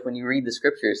 Just like when you read the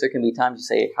scriptures, there can be times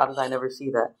you say, how did I never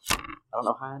see that? I don't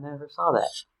know how I never saw that,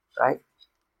 right?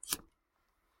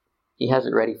 He has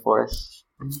it ready for us.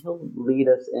 And he'll lead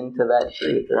us into that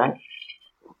truth, right?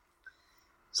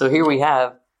 So here we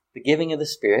have the giving of the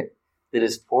Spirit that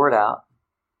is poured out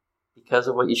because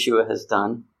of what Yeshua has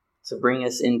done to bring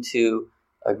us into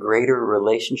a greater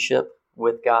relationship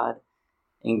with God,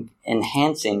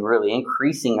 enhancing, really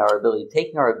increasing our ability,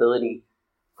 taking our ability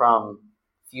from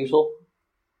futile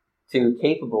to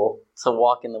capable to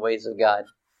walk in the ways of God.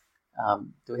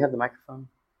 Do we have the microphone?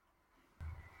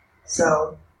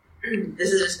 So,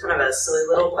 this is just kind of a silly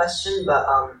little question, but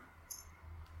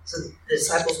so the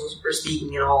disciples were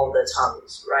speaking in all the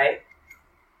tongues, right?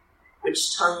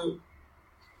 Which tongue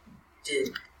did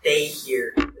they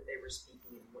hear that they were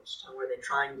speaking in? Which tongue were they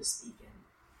trying to speak in?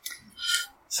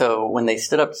 So when they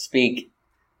stood up to speak,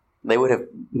 they would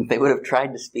have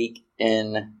tried to speak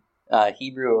in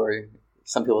Hebrew, or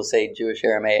some people say Jewish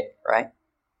Aramaic, right?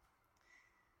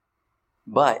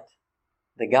 But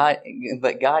God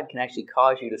can actually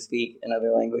cause you to speak in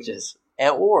other languages,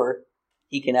 or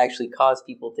He can actually cause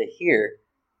people to hear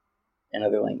in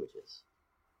other languages.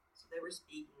 So they were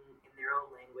speaking in their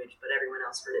own language, but everyone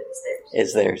else heard it as theirs.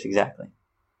 It's theirs, exactly.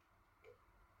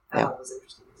 I thought it was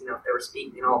interesting, because if they were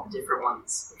speaking in all the different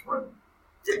ones, which one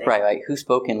did they? Right, like who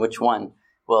spoke in which one?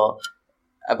 Well,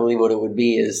 I believe what it would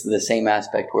be is the same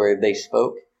aspect where they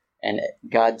spoke and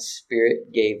God's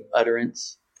Spirit gave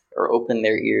utterance or opened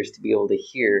their ears to be able to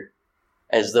hear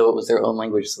as though it was their own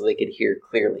language so they could hear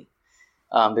clearly.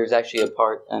 There's actually a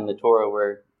part in the Torah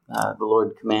where the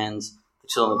Lord commands the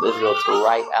children of Israel to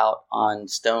write out on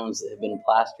stones that have been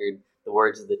plastered the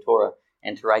words of the Torah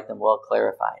and to write them well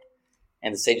clarified.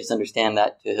 And the sages understand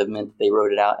that to have meant that they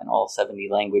wrote it out in all 70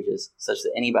 languages, such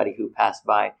that anybody who passed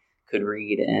by could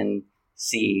read and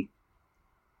see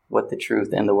what the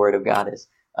truth and the Word of God is.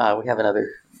 We have another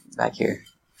back here.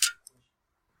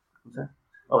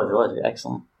 Oh, there was.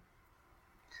 Excellent.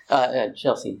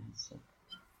 Chelsea.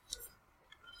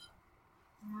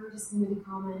 I was just going to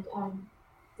comment.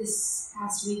 This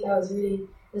past week, I was reading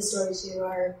the story to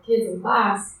our kids in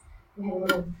class. We had a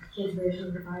little kids version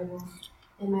of the Bible.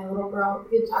 And my little girl,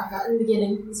 we talked about in the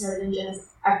beginning, we started in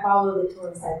Genesis. I follow the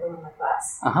Torah cycle in my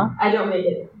class. I don't make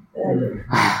it, but I do.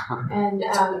 And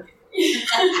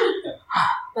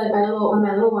but one of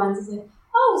my little ones was like,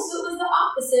 "Oh, so it was the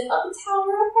opposite of the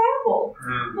Tower of Babel."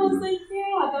 And I was like,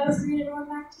 "Yeah, I was reading it all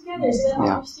back together, so they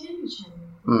understand each other."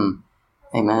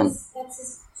 Amen. That's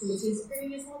his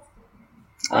previous help.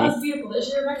 That was beautiful. I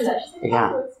should remember that. She's like,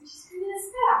 "Oh, she's reading this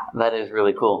back." That is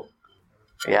really cool.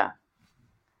 Yeah.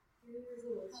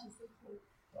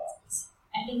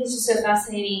 I think it's just so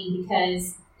fascinating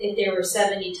because if there were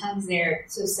 70 tongues there,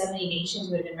 so 70 nations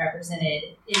would have been represented.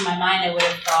 In my mind, I would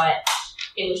have thought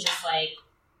it was just like,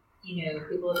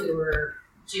 people who were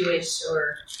Jewish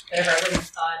or whatever. I wouldn't have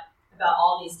thought about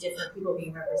all these different people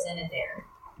being represented there.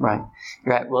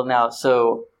 Right. Well, now,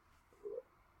 so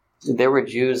there were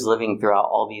Jews living throughout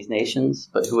all these nations,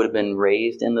 but who would have been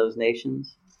raised in those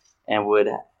nations and would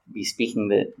be speaking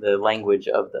the language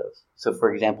of those. So,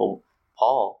 for example,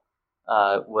 Paul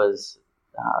was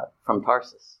from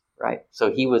Tarsus, right?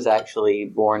 So he was actually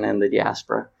born in the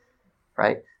diaspora,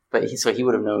 right? But he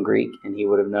would have known Greek and he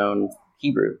would have known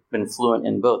Hebrew, been fluent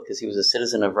in both because he was a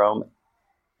citizen of Rome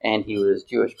and he was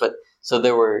Jewish. But so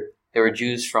there were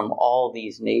Jews from all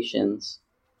these nations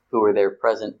who were there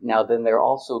present. Now, then there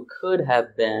also could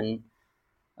have been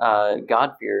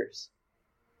God-fearers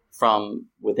from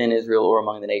within Israel or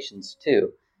among the nations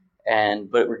too.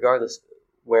 But regardless,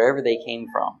 wherever they came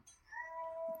from,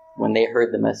 when they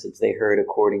heard the message, they heard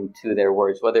according to their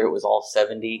words. Whether it was all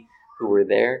 70 who were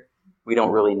there, we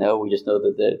don't really know. We just know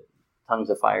that the tongues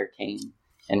of fire came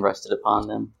and rested upon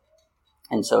them.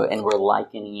 And we're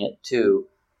likening it to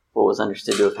what was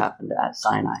understood to have happened at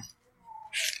Sinai.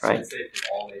 Right? It said from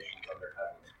all nations under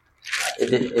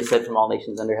heaven. It said from all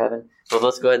nations under heaven. So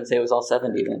let's go ahead and say it was all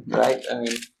 70 then, right? I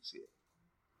mean,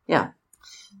 yeah.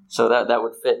 So that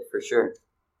would fit for sure.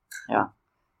 Yeah,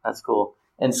 that's cool.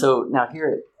 And so now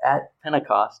here at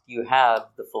Pentecost, you have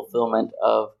the fulfillment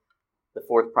of the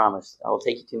fourth promise. I will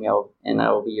take you to me, and I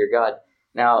will be your God.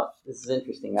 Now, this is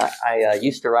interesting. I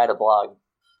used to write a blog,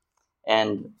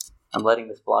 and I'm letting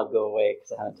this blog go away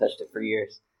because I haven't touched it for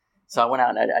years. So I went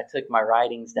out and I took my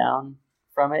writings down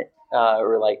from it,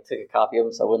 or took a copy of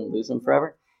them so I wouldn't lose them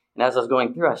forever. And as I was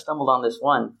going through, I stumbled on this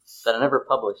one that I never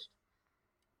published.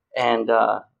 And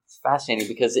it's fascinating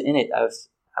because in it, I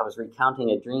was recounting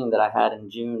a dream that I had in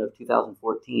June of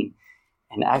 2014.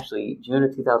 And actually, June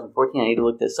of 2014, I need to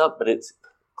look this up, but it's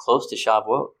close to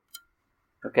Shavuot.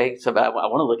 Okay, so I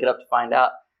want to look it up to find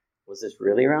out, was this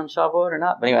really around Shavuot or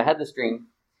not? But anyway, I had this dream,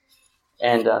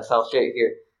 and so I'll share it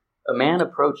here. A man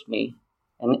approached me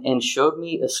and showed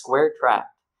me a square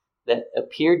tract that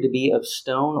appeared to be of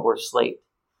stone or slate.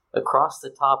 Across the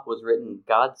top was written,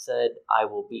 "God said, I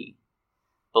will be."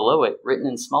 Below it, written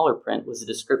in smaller print, was a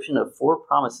description of 4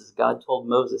 promises God told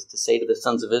Moses to say to the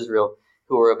sons of Israel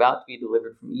who were about to be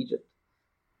delivered from Egypt.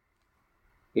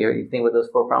 You think what those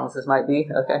 4 promises might be?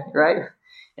 Okay, right?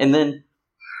 And then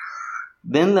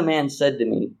Then the man said to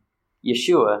me,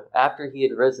 Yeshua, after he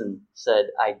had risen, said,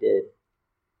 I did.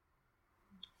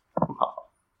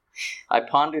 I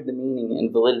pondered the meaning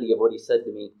and validity of what he said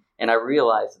to me, and I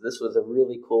realized that this was a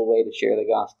really cool way to share the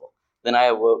gospel. Then I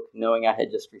awoke, knowing I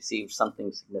had just received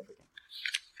something significant.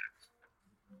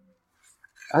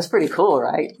 That's pretty cool,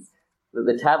 right?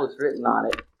 The tablet's written on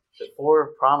it, the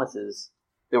 4 promises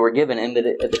that were given, and that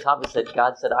at the top it said,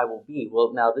 God said, I will be.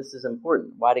 Well, now this is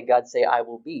important. Why did God say, I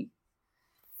will be?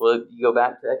 Well, if you go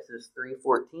back to Exodus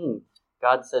 3:14,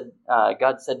 God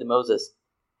said to Moses,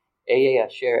 Eye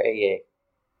Asher Eye,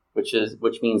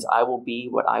 which means I will be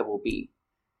what I will be.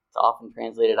 It's often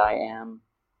translated I am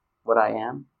what I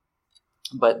am.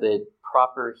 But the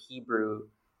proper Hebrew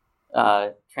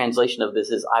translation of this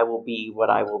is I will be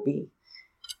what I will be.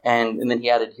 And then he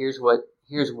added, here's what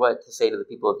to say to the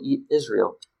people of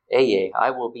Israel. Eye,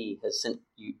 I will be,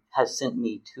 has sent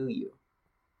me to you.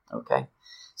 Okay?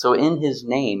 So in his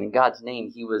name, in God's name,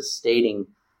 he was stating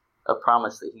a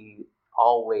promise that he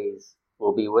always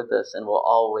will be with us and will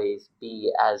always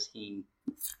be as he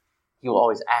will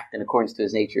always act in accordance to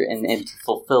his nature and to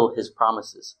fulfill his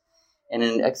promises. And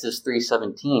in Exodus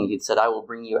 3:17, he said, I will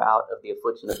bring you out of the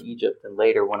affliction of Egypt, and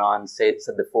later went on and said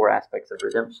the 4 aspects of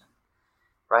redemption.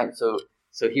 Right? So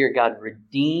here God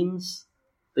redeems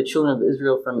the children of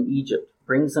Israel from Egypt,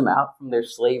 brings them out from their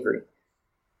slavery,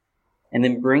 and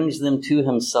then brings them to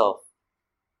himself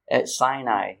at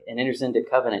Sinai and enters into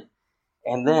covenant.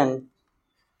 And then,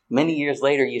 many years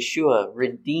later, Yeshua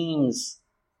redeems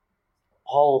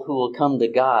all who will come to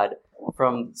God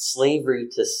from slavery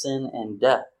to sin and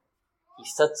death. He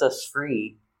sets us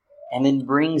free and then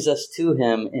brings us to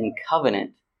him in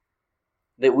covenant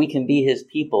that we can be his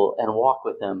people and walk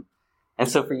with him. And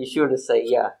so for Yeshua to say,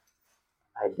 yeah,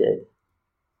 I did.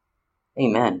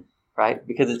 Amen. Right?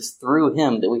 Because it's through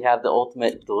him that we have the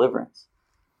ultimate deliverance.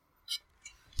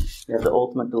 We have the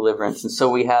ultimate deliverance. And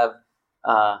so we have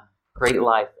great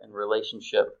life and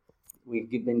relationship.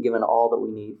 We've been given all that we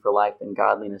need for life and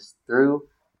godliness through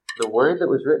the word that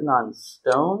was written on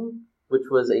stone, which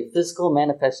was a physical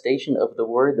manifestation of the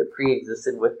word that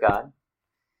pre-existed with God.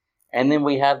 And then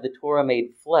we have the Torah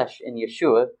made flesh in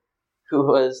Yeshua, who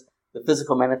was the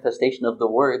physical manifestation of the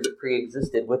word that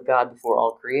pre-existed with God before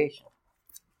all creation.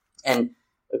 And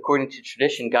according to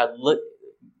tradition,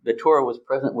 the Torah was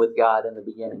present with God in the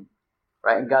beginning,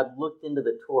 right? And God looked into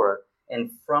the Torah,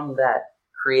 and from that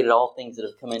created all things that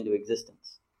have come into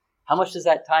existence. How much does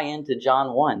that tie into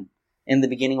John 1? In the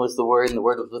beginning was the Word, and the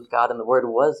Word was with God, and the Word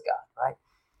was God, right?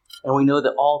 And we know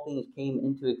that all things came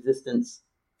into existence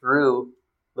through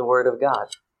the Word of God,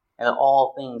 and that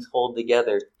all things hold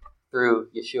together through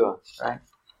Yeshua, right?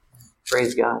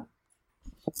 Praise God.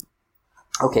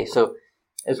 Okay, so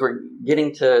as we're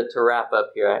getting to wrap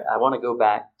up here, I want to go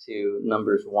back to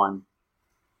Numbers 1,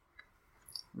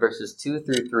 verses 2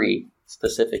 through 3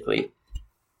 specifically.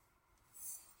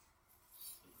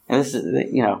 And this is,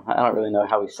 I don't really know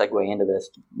how we segue into this.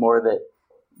 More that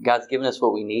God's given us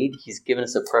what we need. He's given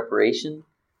us a preparation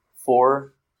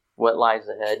for what lies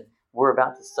ahead. We're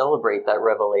about to celebrate that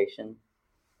revelation,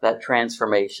 that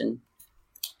transformation.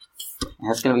 And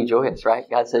it's going to be joyous, right?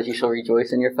 God says you shall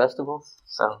rejoice in your festivals.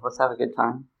 So let's have a good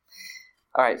time.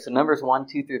 All right, so Numbers 1,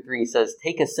 2 through 3 says,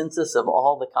 take a census of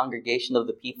all the congregation of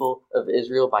the people of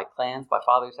Israel by clans, by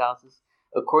fathers' houses,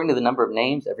 according to the number of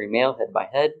names, every male head by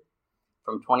head,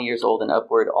 from 20 years old and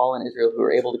upward, all in Israel who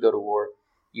are able to go to war.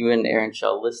 You and Aaron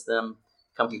shall list them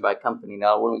company by company.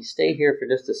 Now, when we stay here for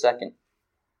just a second,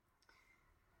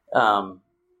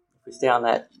 if we stay on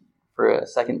that for a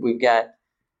second, we've got...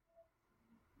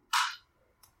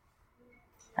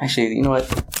 Actually, you know what?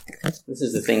 This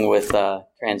is the thing with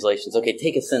translations. Okay,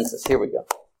 take a census. Here we go.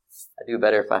 I do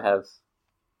better if I have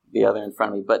the other in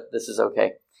front of me, but this is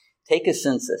okay. Take a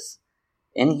census.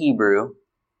 In Hebrew,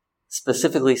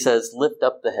 specifically says, lift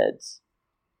up the heads.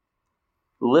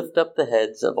 Lift up the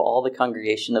heads of all the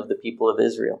congregation of the people of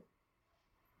Israel.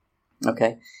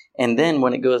 Okay? And then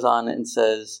when it goes on and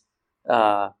says,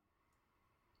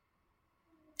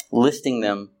 listing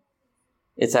them,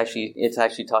 it's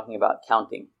actually talking about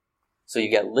counting. So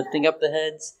you got lifting up the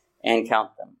heads and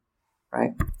count them,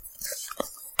 right?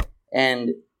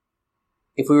 And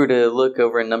if we were to look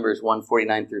over in Numbers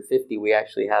 149 through 50, we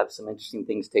actually have some interesting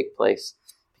things take place,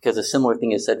 because a similar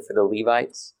thing is said for the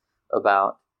Levites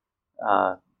about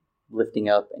lifting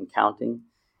up and counting.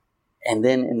 And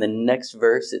then in the next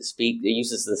verse, it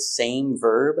uses the same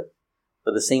verb,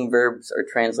 but the same verbs are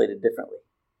translated differently.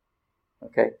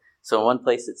 Okay? So in one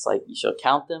place it's like, you shall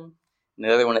count them. And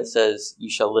the other one it says,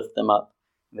 you shall lift them up.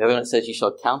 And the other one it says, you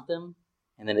shall count them.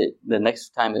 And then the next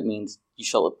time it means, you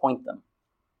shall appoint them.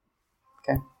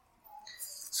 Okay?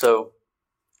 So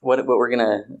what we're going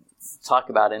to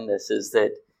talk about in this is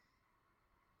that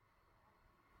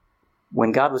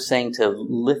when God was saying to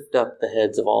lift up the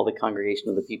heads of all the congregation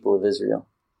of the people of Israel,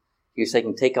 he was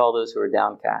saying, take all those who are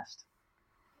downcast,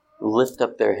 lift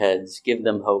up their heads, give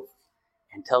them hope,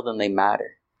 and tell them they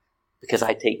matter, because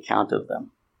I take count of them.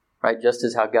 Right? Just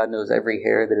as how God knows every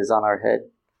hair that is on our head.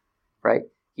 Right?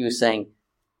 He was saying,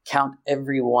 count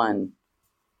every one,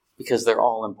 because they're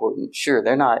all important. Sure,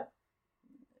 they're not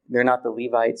the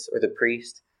Levites or the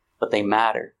priest, but they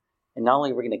matter. And not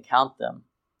only are we going to count them,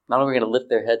 not only are we going to lift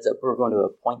their heads up, we're going to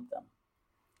appoint them.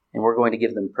 And we're going to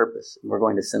give them purpose. And we're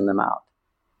going to send them out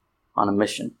on a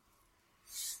mission.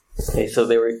 Okay, so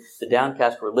the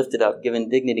downcast were lifted up, given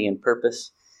dignity and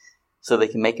purpose, so they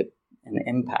can make an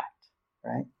impact,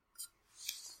 right?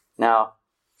 Now,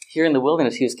 here in the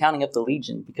wilderness, he was counting up the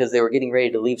legion because they were getting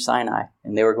ready to leave Sinai,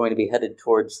 and they were going to be headed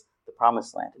towards the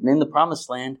promised land. And in the promised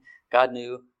land, God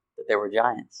knew that there were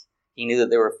giants. He knew that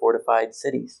there were fortified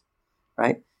cities,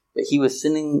 right? But he was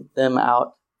sending them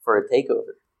out for a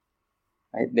takeover,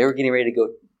 right? They were getting ready to go.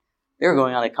 They were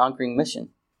going on a conquering mission.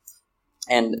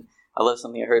 And I love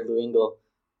something I heard Lou Engle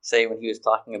say when he was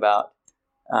talking about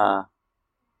the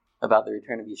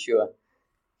return of Yeshua.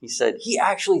 He said, he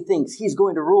actually thinks he's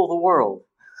going to rule the world.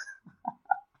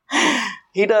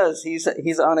 He does. He's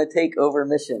on a takeover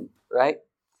mission, right?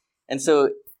 And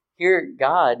so here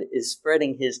God is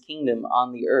spreading his kingdom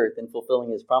on the earth and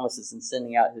fulfilling his promises and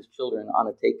sending out his children on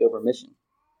a takeover mission.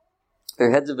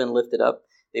 Their heads have been lifted up.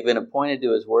 They've been appointed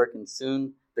to his work, and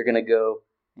soon they're going to go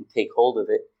and take hold of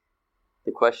it.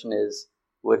 The question is,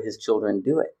 would his children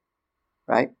do it?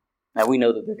 Right? Now we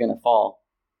know that they're going to fall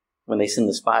when they send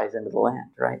the spies into the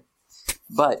land, right?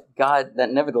 But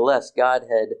nevertheless, God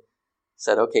had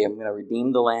said, okay, I'm going to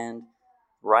redeem the land.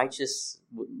 Righteousness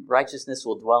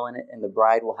will dwell in it, and the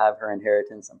bride will have her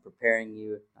inheritance. I'm preparing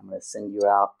you. I'm going to send you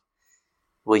out.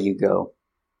 Will you go?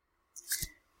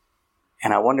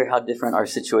 And I wonder how different our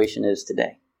situation is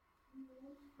today,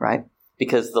 right?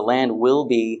 Because the land will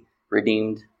be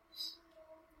redeemed.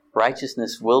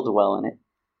 Righteousness will dwell in it,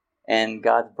 and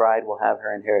God's bride will have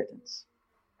her inheritance,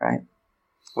 right?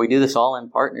 We do this all in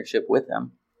partnership with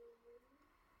him,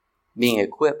 being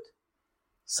equipped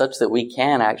such that we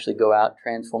can actually go out,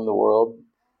 transform the world,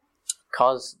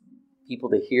 cause people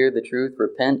to hear the truth,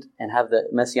 repent, and have the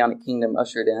Messianic kingdom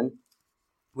ushered in.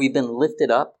 We've been lifted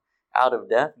up out of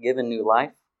death, given new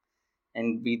life,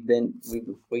 and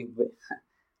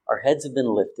our heads have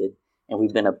been lifted, and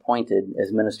we've been appointed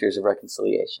as ministers of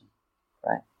reconciliation,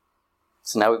 right?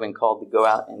 So now we've been called to go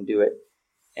out and do it.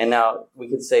 And now we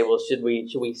could say, well, should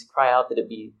we cry out that it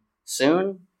be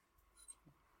soon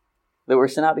that we're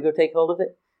sent out to go take hold of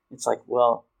it? It's like,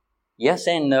 well, yes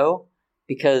and no,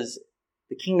 because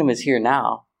the kingdom is here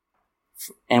now,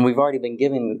 and we've already been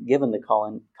given the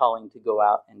calling to go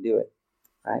out and do it,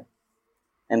 right?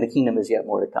 And the kingdom is yet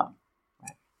more to come,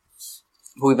 right?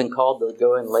 We've been called to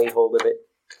go and lay hold of it,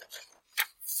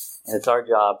 and it's our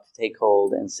job to take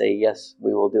hold and say, yes,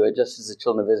 we will do it. Just as the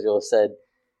children of Israel said,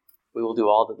 we will do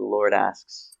all that the Lord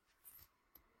asks,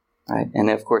 right? And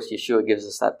of course, Yeshua gives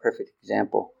us that perfect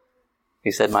example. He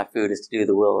said, my food is to do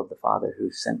the will of the Father who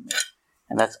sent me.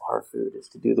 And that's our food, is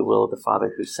to do the will of the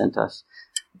Father who sent us,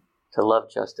 to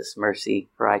love justice, mercy,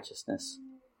 righteousness,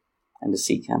 and to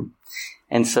seek him.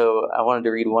 And so I wanted to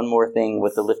read one more thing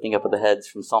with the lifting up of the heads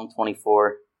from Psalm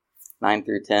 24, 9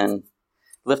 through 10.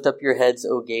 Lift up your heads,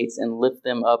 O gates, and lift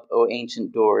them up, O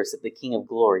ancient doors, that the King of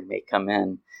glory may come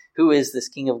in. Who is this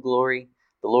King of glory?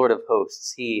 The Lord of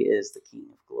hosts. He is the King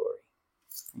of glory.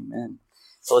 Amen.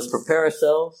 So let's prepare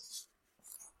ourselves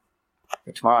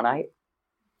for tomorrow night,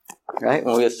 right?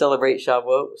 When we celebrate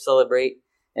Shavuot, celebrate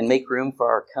and make room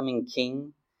for our coming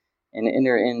King and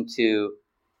enter into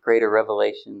greater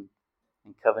revelation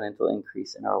and covenantal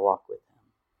increase in our walk with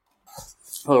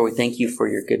him. Lord, we thank you for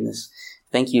your goodness.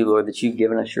 Thank you, Lord, that you've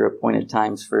given us your appointed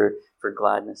times for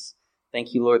gladness.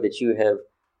 Thank you, Lord, that you have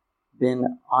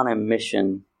been on a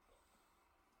mission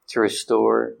to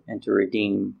restore and to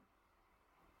redeem.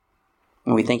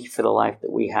 And we thank you for the life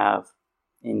that we have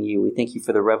in you. We thank you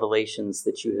for the revelations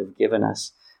that you have given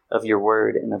us of your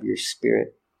word and of your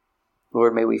spirit.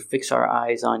 Lord, may we fix our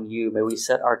eyes on you. May we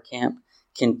set our camp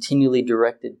continually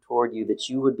directed toward you, that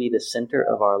you would be the center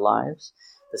of our lives,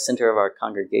 the center of our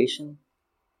congregation,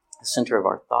 the center of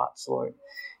our thoughts, Lord.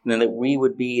 And then that we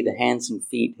would be the hands and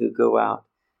feet who go out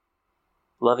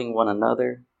loving one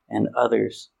another and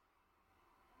others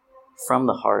from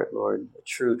the heart, Lord, a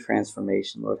true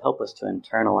transformation. Lord, help us to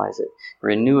internalize it.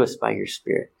 Renew us by your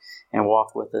Spirit and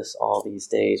walk with us all these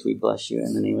days. We bless you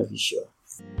in the name of Yeshua.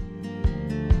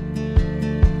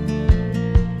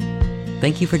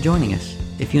 Thank you for joining us.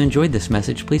 If you enjoyed this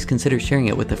message, please consider sharing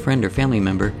it with a friend or family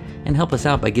member, and help us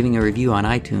out by giving a review on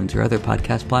iTunes or other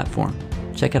podcast platform.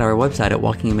 Check out our website at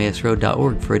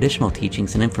walkingemmausroad.org for additional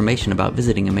teachings and information about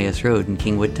visiting Emmaus Road in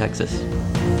Kingwood, Texas.